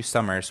past 2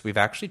 summers, we've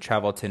actually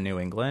traveled to New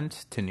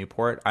England, to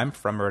Newport. I'm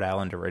from Rhode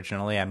Island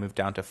originally. I moved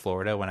down to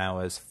Florida when I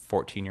was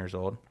 14 years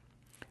old.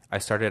 I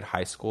started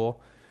high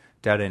school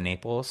down in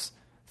Naples,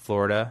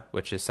 Florida,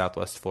 which is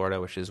Southwest Florida,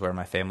 which is where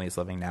my family is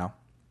living now.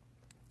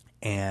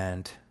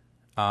 And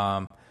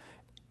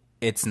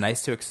it's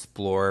nice to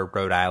explore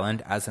Rhode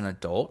Island as an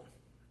adult.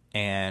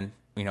 And,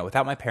 you know,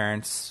 without my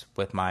parents,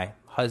 with my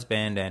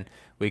husband, and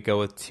we go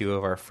with 2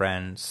 of our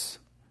friends,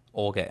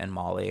 Olga and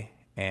Molly,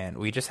 and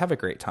we just have a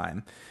great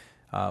time.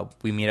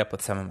 We meet up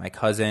with some of my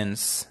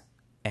cousins,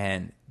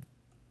 and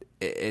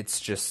it's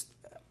just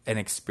an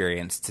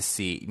experience to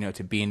see, you know,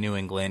 to be in New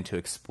England, to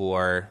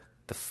explore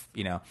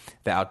the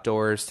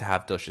outdoors, to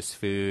have delicious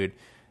food,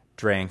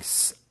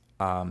 drinks,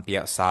 be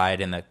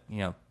outside in the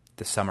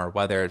summer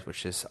weather,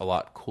 which is a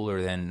lot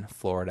cooler than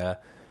Florida,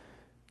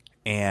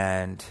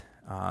 and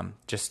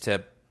just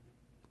to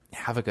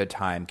have a good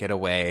time, get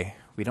away.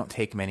 We don't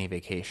take many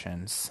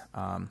vacations.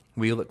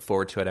 We look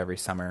forward to it every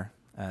summer.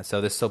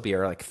 So this will be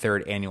our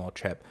 3rd annual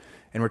trip.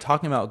 And we're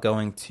talking about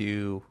going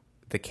to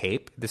the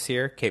Cape this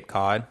year, Cape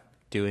Cod,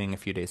 doing a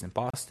few days in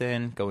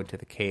Boston, going to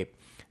the Cape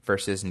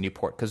versus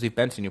Newport, because we've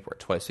been to Newport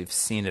twice. We've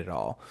seen it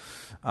all.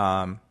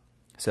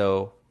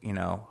 So, you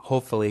know,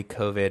 hopefully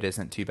COVID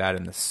isn't too bad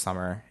in the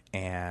summer,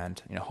 and,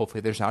 you know,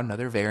 hopefully there's not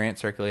another variant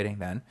circulating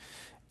then.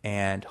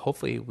 And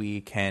hopefully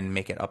we can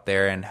make it up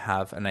there and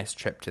have a nice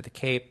trip to the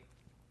Cape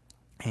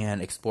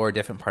and explore a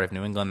different part of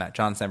New England that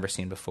John's never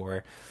seen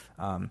before.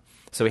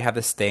 So we have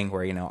this thing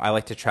where, you know, I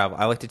like to travel.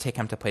 I like to take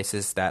him to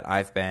places that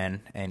I've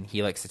been, and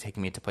he likes to take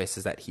me to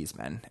places that he's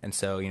been. And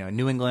so, you know,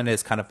 New England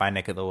is kind of my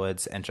neck of the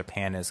woods, and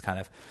Japan is kind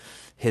of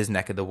his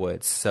neck of the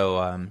woods.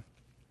 So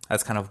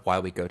that's kind of why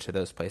we go to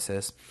those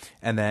places.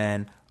 And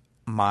then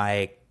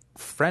my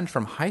friend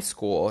from high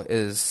school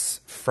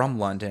is from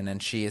London,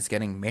 and she is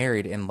getting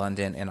married in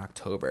London in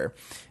October.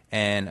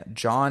 And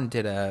John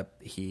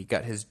he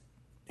got his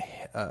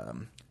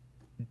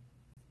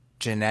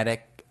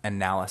genetic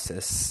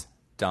analysis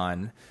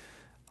done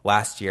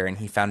last year, and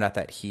he found out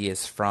that he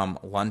is from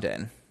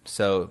London.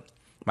 So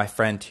my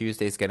friend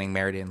Tuesday's getting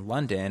married in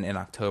London in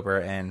October,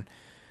 and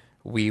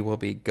we will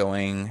be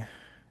going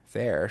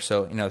there.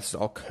 So, you know, this is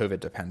all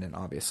COVID dependent,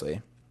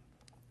 obviously.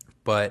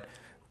 But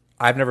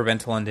I've never been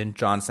to London.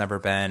 John's never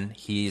been.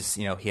 He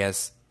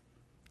has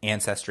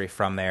ancestry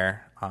from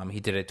there. He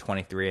did a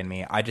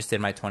 23andMe. I just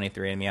did my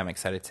 23andMe. I'm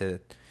excited to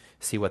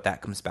see what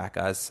that comes back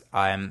as.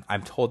 I'm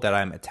told that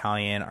I'm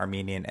Italian,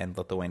 Armenian, and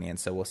Lithuanian,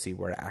 so we'll see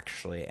where I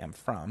actually am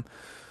from.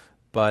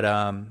 But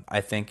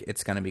I think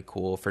it's going to be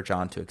cool for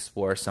John to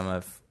explore some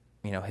of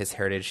his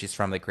heritage. He's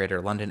from the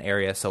Greater London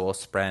area, so we'll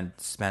spend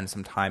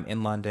some time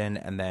in London,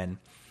 and then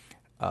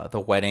the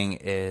wedding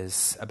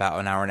is about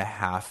an hour and a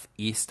half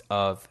east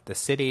of the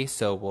city,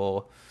 so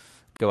we'll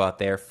go out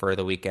there for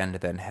the weekend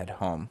and then head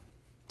home.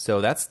 So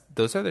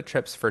those are the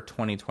trips for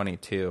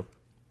 2022.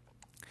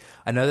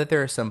 I know that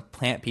there are some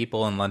plant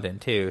people in London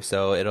too,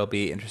 so it'll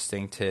be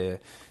interesting to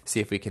see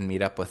if we can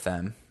meet up with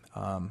them.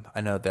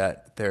 I know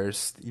that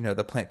there's,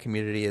 the plant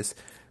community is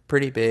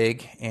pretty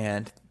big,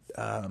 and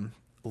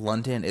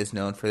London is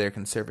known for their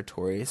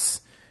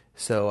conservatories.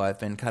 So I've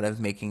been kind of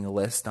making a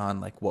list on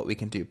like what we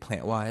can do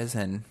plant wise,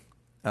 and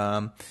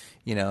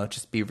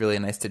just be really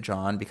nice to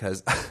John,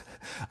 because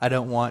I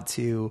don't want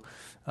to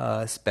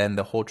spend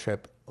the whole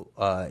trip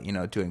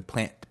doing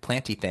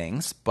planty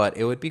things, but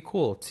it would be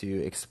cool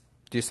to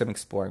do some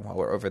exploring while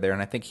we're over there,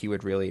 and I think he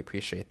would really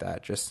appreciate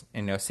that. Just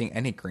seeing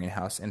any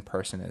greenhouse in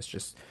person is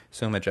just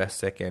so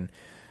majestic, and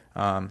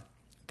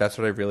that's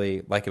what I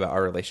really like about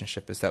our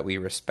relationship, is that we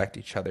respect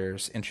each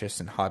other's interests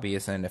and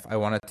hobbies. And if I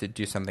wanted to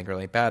do something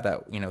really bad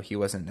that he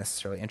wasn't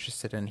necessarily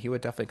interested in, he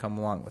would definitely come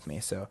along with me.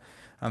 So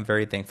I'm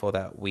very thankful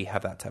that we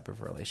have that type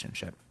of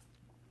relationship.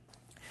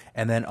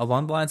 And then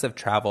along the lines of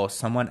travel,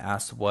 someone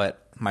asked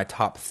what my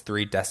top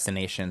 3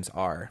 destinations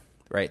are,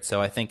 right?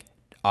 So I think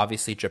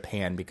obviously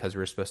Japan, because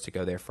we're supposed to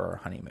go there for our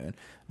honeymoon.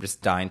 I'm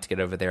just dying to get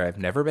over there. I've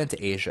never been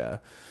to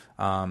Asia.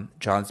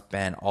 John's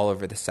been all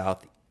over the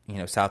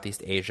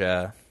Southeast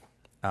Asia,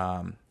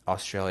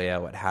 Australia,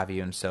 what have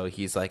you. And so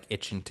he's like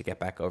itching to get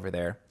back over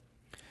there.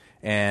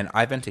 And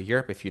I've been to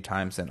Europe a few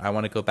times, and I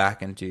want to go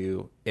back and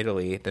do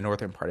Italy, the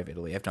northern part of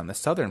Italy. I've done the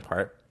southern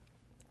part.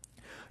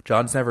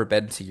 John's never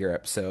been to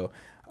Europe. So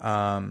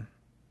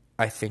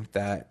I think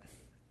that,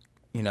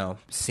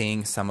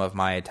 seeing some of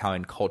my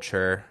Italian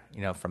culture,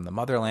 from the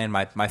motherland,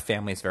 my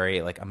family is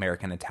very like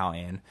American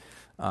Italian.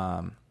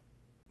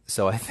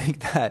 So I think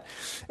that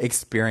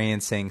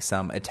experiencing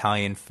some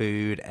Italian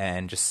food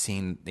and just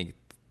seeing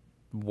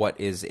what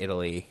is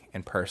Italy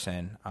in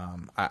person,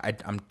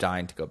 I'm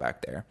dying to go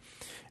back there.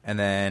 And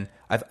then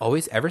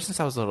ever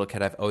since I was a little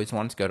kid, I've always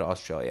wanted to go to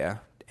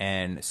Australia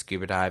and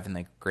scuba dive in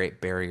the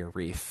Great Barrier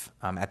Reef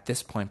at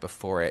this point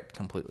before it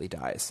completely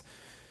dies.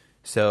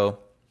 So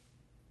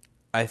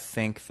I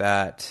think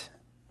that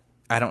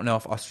I don't know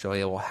if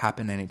Australia will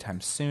happen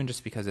anytime soon,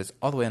 just because it's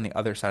all the way on the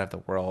other side of the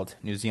world.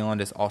 New Zealand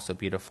is also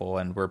beautiful,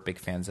 and we're big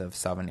fans of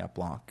Sauvignon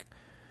Blanc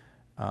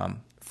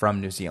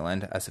from New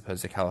Zealand as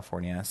opposed to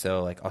California.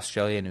 So like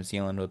Australia, New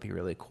Zealand would be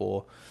really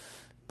cool.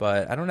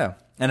 But I don't know.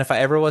 And if I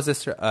ever was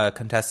a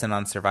contestant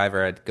on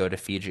Survivor, I'd go to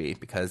Fiji,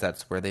 because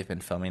that's where they've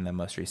been filming the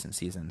most recent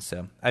season.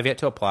 So I've yet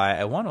to apply.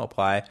 I want to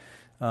apply,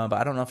 but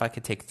I don't know if I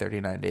could take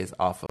 39 days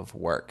off of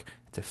work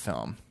to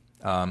film.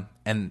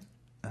 And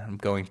I'm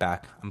going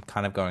back. I'm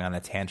kind of going on a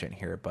tangent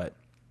here, but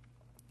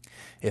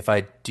if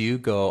I do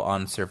go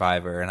on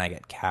Survivor and I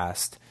get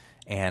cast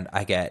and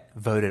I get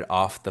voted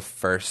off at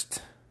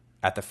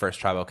the first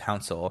tribal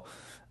council,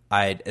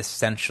 I'd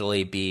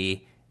essentially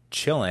be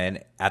chilling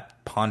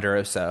at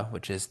Ponderosa,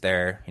 which is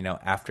their,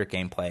 after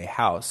gameplay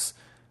house,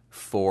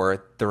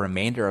 for the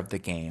remainder of the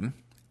game.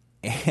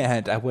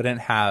 And I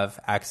wouldn't have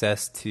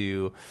access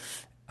to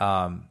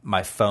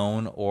my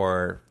phone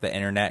or the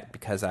internet,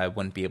 because I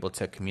wouldn't be able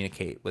to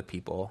communicate with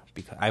people,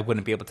 because I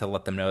wouldn't be able to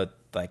let them know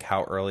like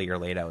how early or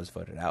late I was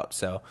voted out.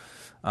 So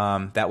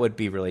that would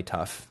be really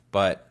tough.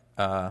 But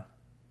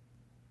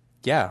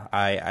yeah,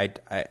 I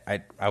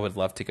would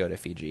love to go to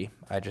Fiji.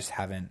 I just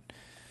haven't,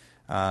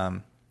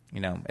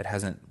 it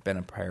hasn't been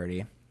a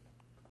priority.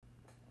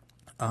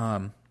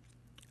 I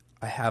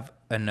have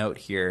a note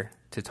here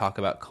to talk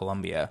about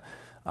Colombia.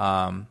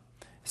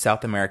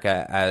 South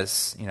America,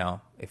 as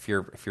if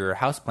you're a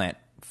houseplant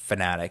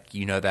fanatic,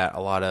 that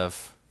a lot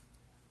of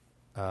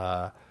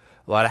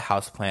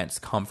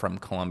houseplants come from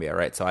Colombia,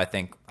 right? So I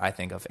think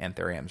of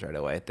anthuriums right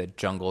away, the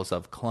jungles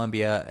of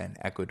Colombia and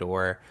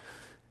Ecuador.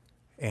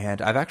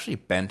 And I've actually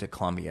been to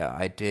Colombia.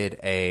 I did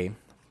a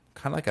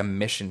kind of like a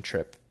mission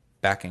trip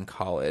back in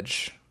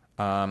college.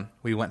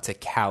 We went to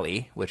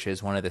Cali, which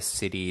is one of the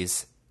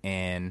cities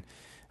in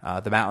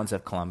the mountains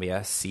of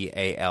Colombia,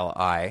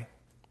 Cali.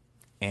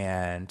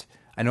 And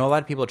I know a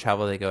lot of people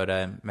travel, they go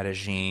to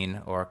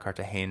Medellin or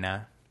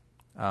Cartagena.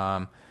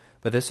 But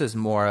this is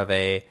more of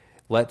a,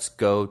 let's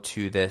go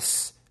to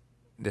this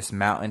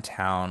mountain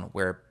town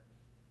where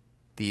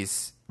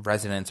these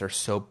residents are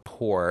so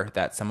poor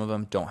that some of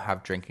them don't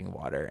have drinking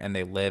water, and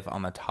they live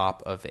on the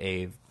top of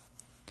a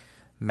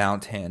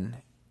mountain.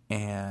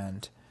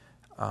 And,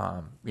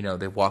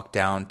 they walk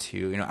down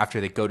to,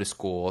 after they go to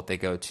school,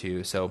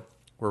 so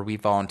where we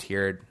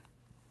volunteered,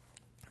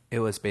 it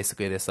was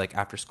basically this like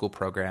after school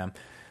program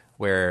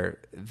where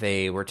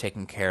they were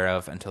taken care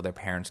of until their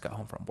parents got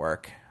home from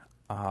work.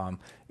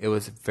 It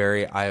was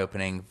very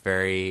eye-opening,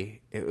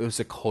 it was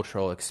a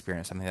cultural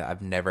experience, something that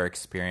I've never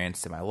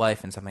experienced in my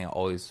life and something I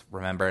always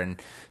remember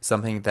and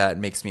something that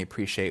makes me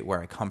appreciate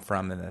where I come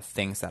from and the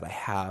things that I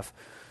have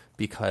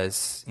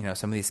because,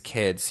 some of these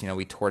kids,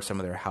 we toured some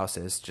of their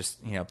houses, just,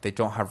 they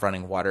don't have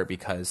running water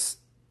because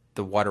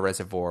the water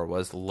reservoir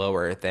was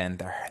lower than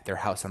their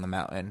house on the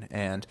mountain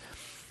and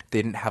they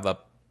didn't have a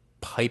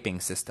piping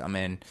system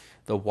and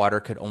the water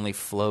could only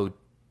flow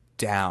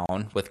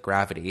down with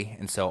gravity,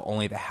 and so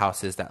only the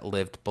houses that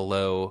lived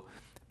below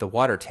the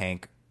water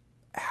tank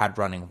had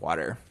running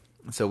water.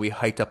 So we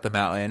hiked up the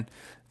mountain.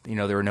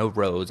 There were no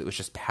roads; it was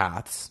just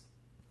paths.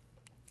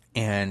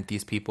 And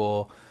these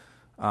people,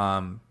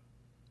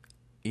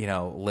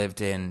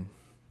 lived in.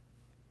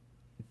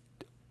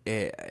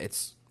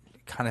 It's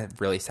kind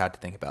of really sad to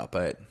think about,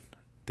 but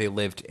they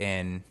lived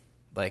in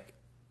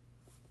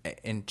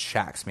in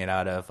shacks made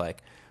out of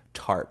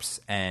tarps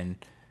and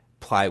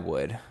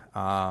plywood.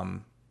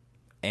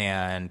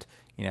 And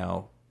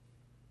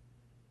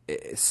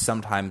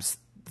sometimes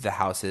the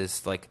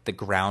houses, the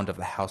ground of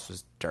the house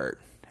was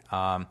dirt.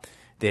 They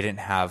didn't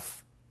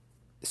have,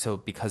 so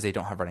because they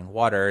don't have running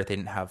water, they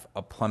didn't have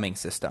a plumbing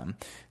system.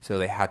 So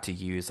they had to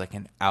use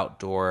an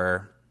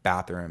outdoor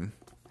bathroom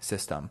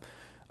system.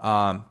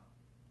 But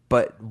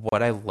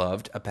what I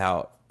loved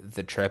about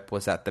the trip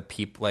was that the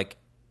people,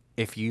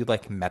 if you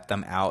met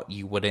them out,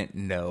 you wouldn't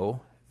know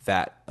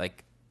that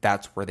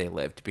that's where they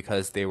lived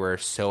because they were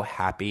so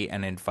happy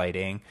and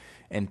inviting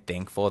and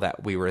thankful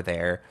that we were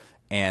there.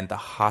 And the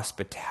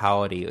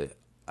hospitality,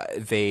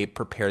 they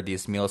prepared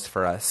these meals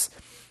for us.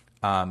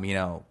 I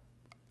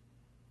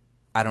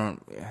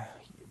don't,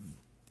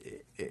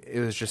 it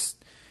was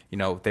just,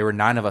 there were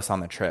 9 of us on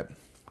the trip.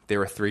 There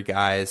were 3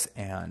 guys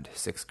and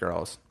 6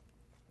 girls.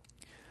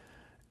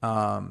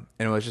 And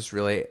it was just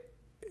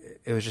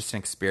an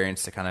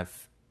experience to kind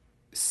of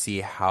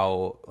see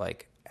how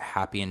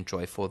happy and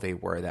joyful they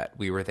were that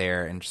we were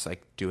there and just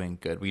doing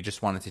good. We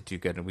just wanted to do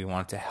good and we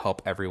wanted to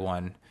help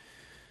everyone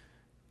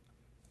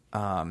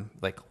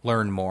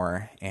learn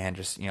more and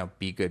just,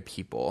 be good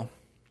people.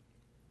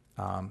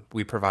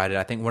 We provided,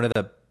 I think one of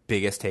the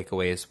biggest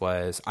takeaways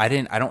was I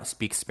don't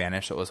speak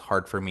Spanish, so it was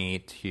hard for me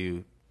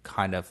to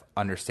kind of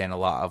understand a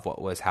lot of what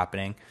was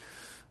happening.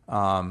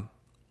 And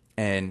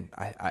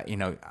I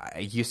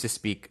used to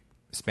speak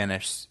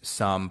Spanish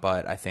some,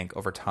 but I think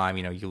over time,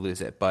 you lose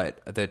it. But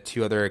the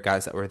 2 other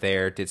guys that were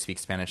there did speak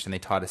Spanish and they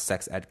taught a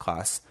sex ed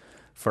class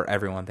for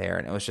everyone there.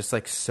 And it was just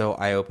so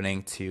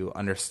eye-opening to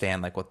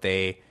understand what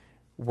they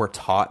were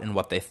taught and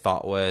what they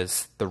thought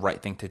was the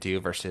right thing to do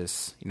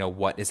versus,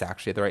 what is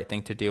actually the right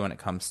thing to do when it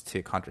comes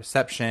to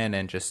contraception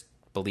and just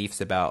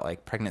beliefs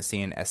about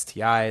pregnancy and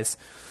STIs.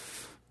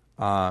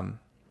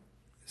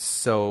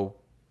 So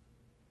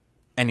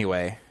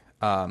anyway,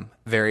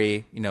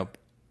 very,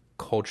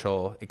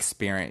 cultural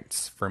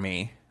experience for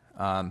me.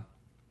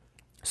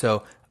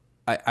 So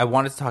I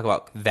wanted to talk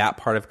about that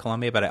part of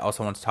Colombia, but I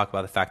also wanted to talk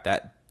about the fact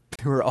that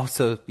there were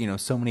also,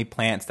 so many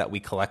plants that we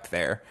collect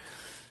there,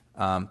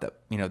 that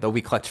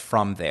we collect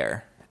from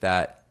there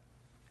that,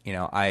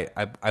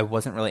 I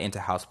wasn't really into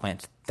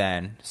houseplants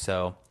then,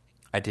 so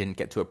I didn't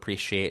get to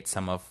appreciate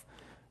some of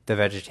the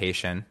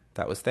vegetation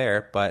that was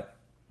there. But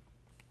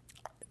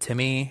to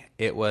me,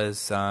 it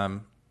was,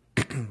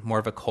 more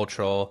of a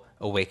cultural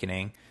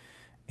awakening.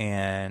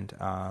 And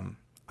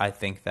I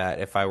think that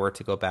if I were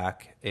to go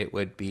back, it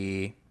would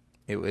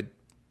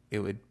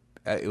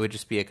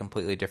just be a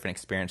completely different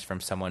experience from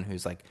someone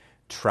who's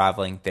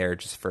traveling there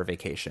just for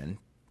vacation.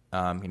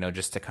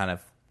 Just to kind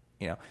of,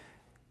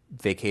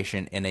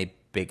 vacation in a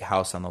big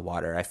house on the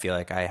water. I feel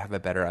like I have a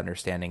better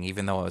understanding,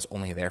 even though I was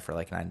only there for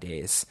 9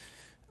 days.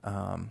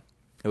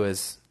 It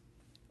was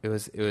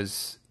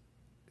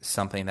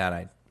something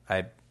that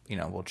I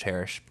will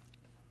cherish.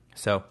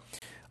 So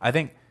I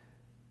think,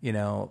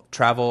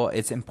 travel,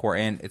 it's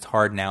important. It's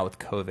hard now with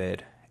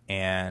COVID.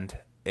 And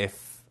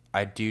if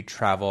I do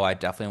travel, I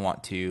definitely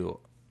want to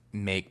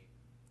make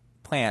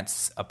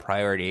plants a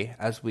priority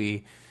as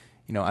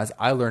as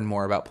I learn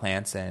more about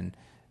plants and,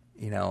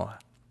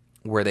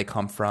 where they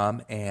come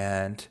from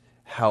and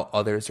how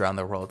others around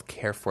the world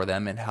care for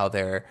them and how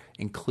they're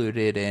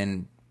included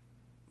in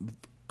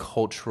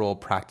cultural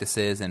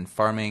practices and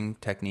farming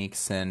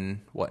techniques and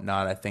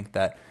whatnot. I think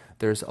that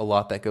there's a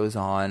lot that goes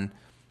on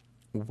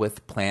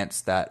with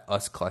plants that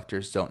us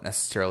collectors don't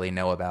necessarily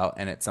know about,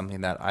 and it's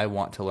something that I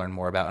want to learn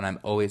more about, and I'm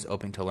always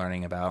open to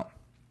learning about.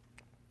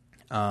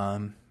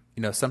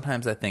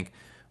 Sometimes I think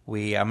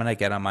I'm going to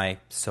get on my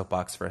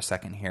soapbox for a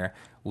second here.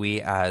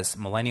 We as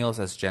millennials,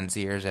 as Gen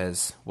Zers,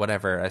 as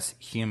whatever, as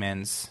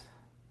humans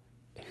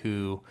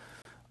who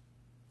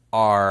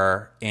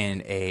are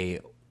in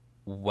a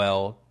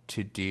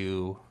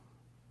well-to-do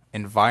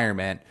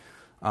environment,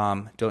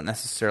 don't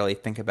necessarily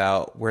think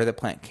about where the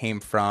plant came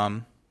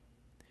from,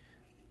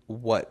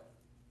 what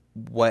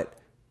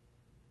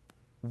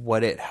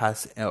it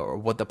has, or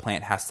what the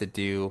plant has to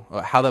do,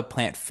 or how the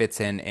plant fits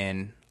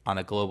in on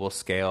a global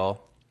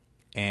scale,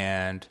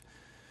 and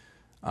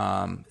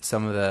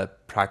some of the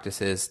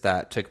practices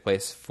that took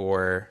place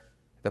for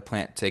the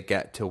plant to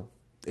get to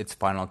its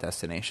final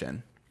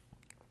destination.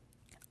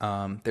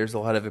 There's a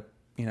lot of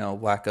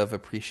lack of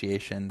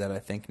appreciation that I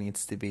think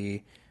needs to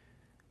be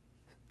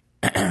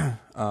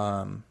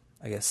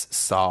I guess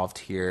solved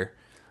here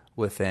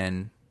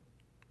within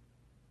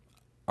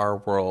our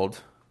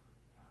world,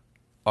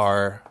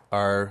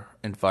 our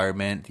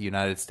environment, the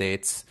United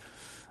States.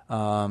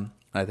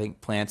 I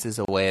think plants is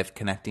a way of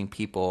connecting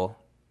people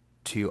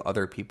to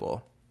other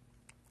people.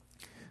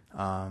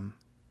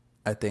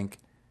 I think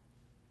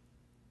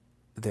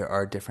there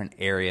are different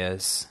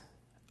areas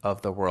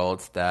of the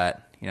world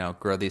that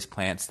grow these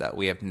plants that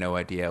we have no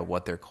idea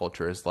what their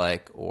culture is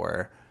like,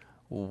 or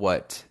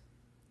what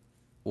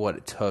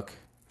it took,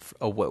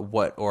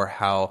 what or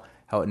how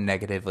it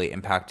negatively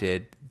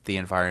impacted the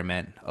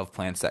environment of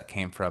plants that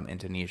came from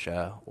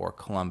Indonesia or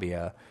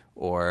Colombia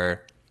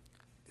or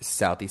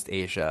Southeast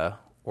Asia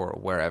or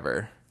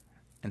wherever.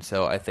 And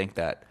so I think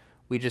that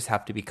we just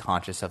have to be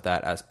conscious of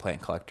that as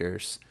plant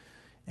collectors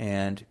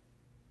and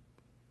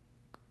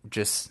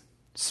just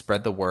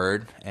spread the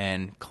word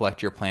and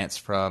collect your plants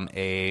from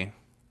a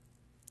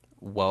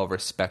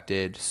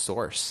well-respected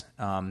source.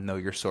 Know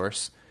your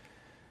source.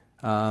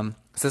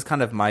 This is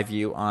kind of my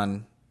view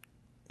on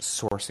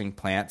sourcing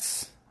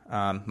plants,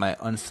 my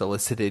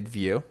unsolicited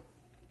view.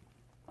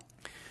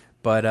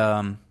 But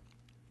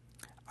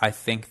I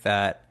think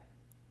that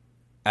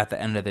at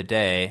the end of the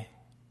day,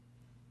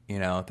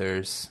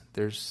 there's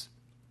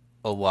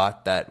a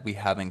lot that we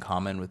have in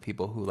common with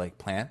people who like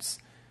plants,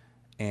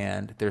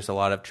 and there's a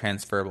lot of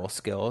transferable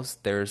skills.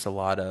 There's a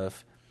lot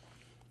of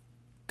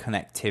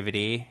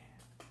connectivity.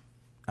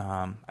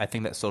 I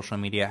think that social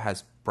media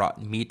has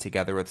brought me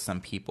together with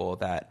some people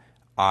that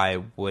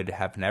I would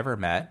have never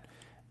met,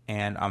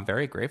 and I'm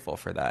very grateful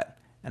for that.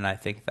 And I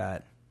think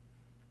that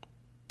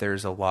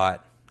there's a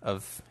lot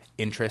of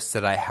interests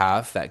that I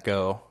have that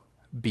go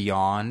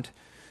beyond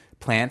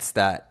plants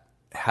that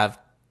have,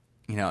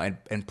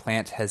 and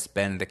plant has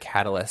been the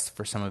catalyst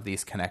for some of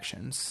these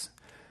connections.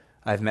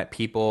 I've met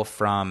people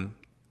from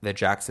the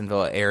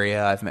Jacksonville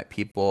area. I've met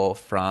people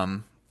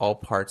from all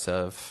parts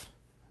of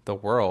the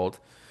world,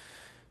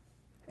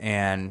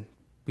 and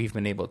we've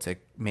been able to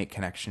make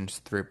connections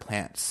through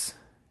plants.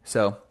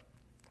 So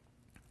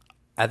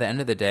at the end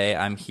of the day,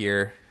 I'm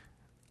here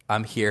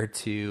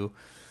to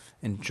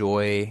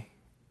enjoy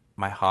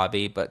my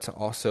hobby, but to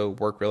also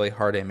work really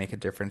hard and make a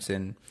difference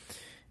in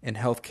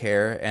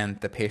healthcare and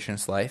the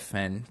patient's life,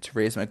 and to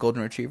raise my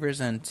golden retrievers,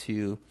 and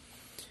to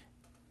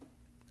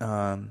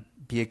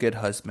be a good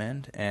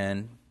husband,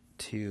 and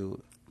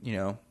to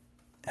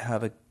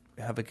have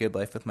a good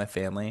life with my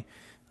family.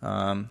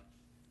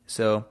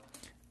 So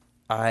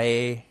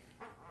I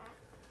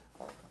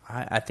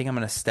think I'm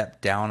going to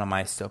step down on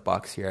my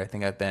soapbox here. I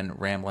think I've been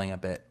rambling a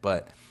bit,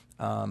 but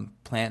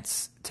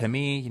plants, to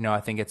me, I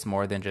think it's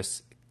more than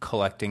just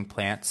collecting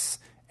plants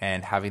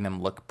and having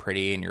them look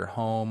pretty in your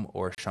home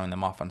or showing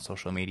them off on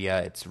social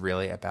media. It's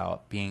really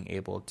about being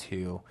able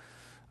to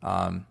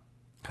kind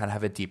of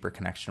have a deeper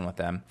connection with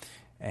them.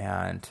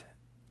 And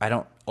I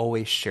don't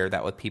always share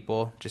that with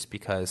people, just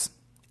because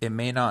it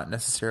may not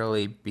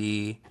necessarily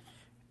be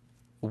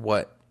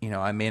what,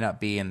 I may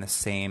not be in the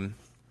same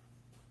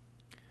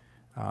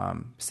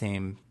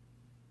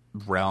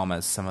realm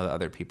as some of the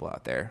other people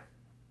out there.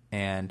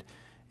 And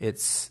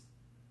it's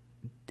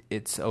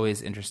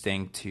always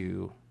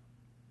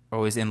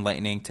always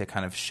enlightening to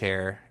kind of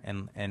share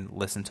and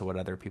listen to what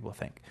other people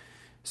think.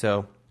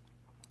 So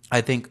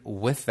I think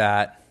with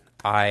that,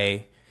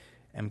 I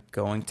am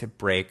going to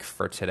break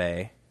for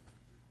today.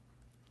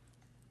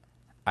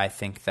 I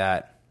think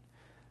that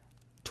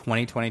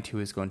 2022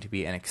 is going to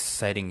be an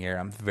exciting year.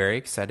 I'm very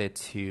excited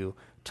to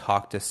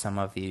talk to some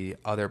of the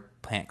other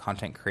plant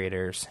content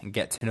creators and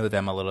get to know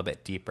them a little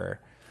bit deeper.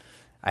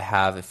 I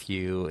have a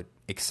few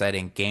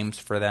exciting games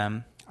for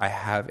them. I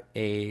have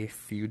a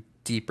few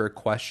deeper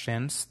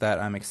questions that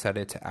I'm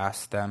excited to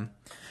ask them.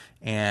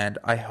 And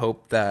I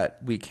hope that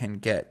we can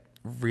get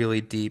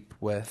really deep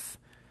with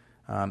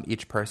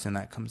each person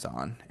that comes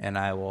on. And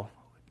I will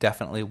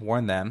definitely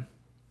warn them.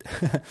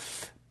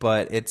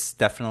 But it's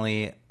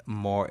definitely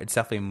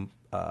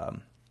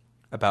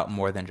about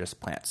more than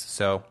just plants.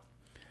 So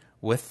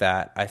with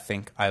that, I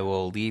think I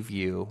will leave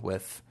you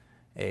with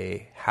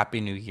a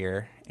happy new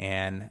year,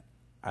 and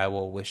I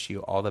will wish you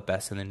all the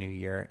best in the new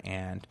year.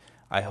 And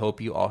I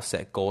hope you all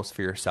set goals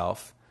for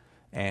yourself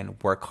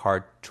and work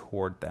hard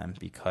toward them,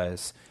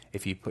 because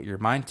if you put your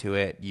mind to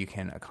it, you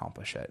can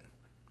accomplish it.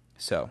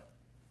 So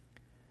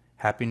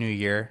happy new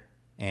year,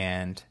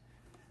 and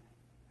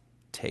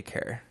take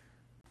care.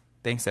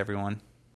 Thanks, everyone.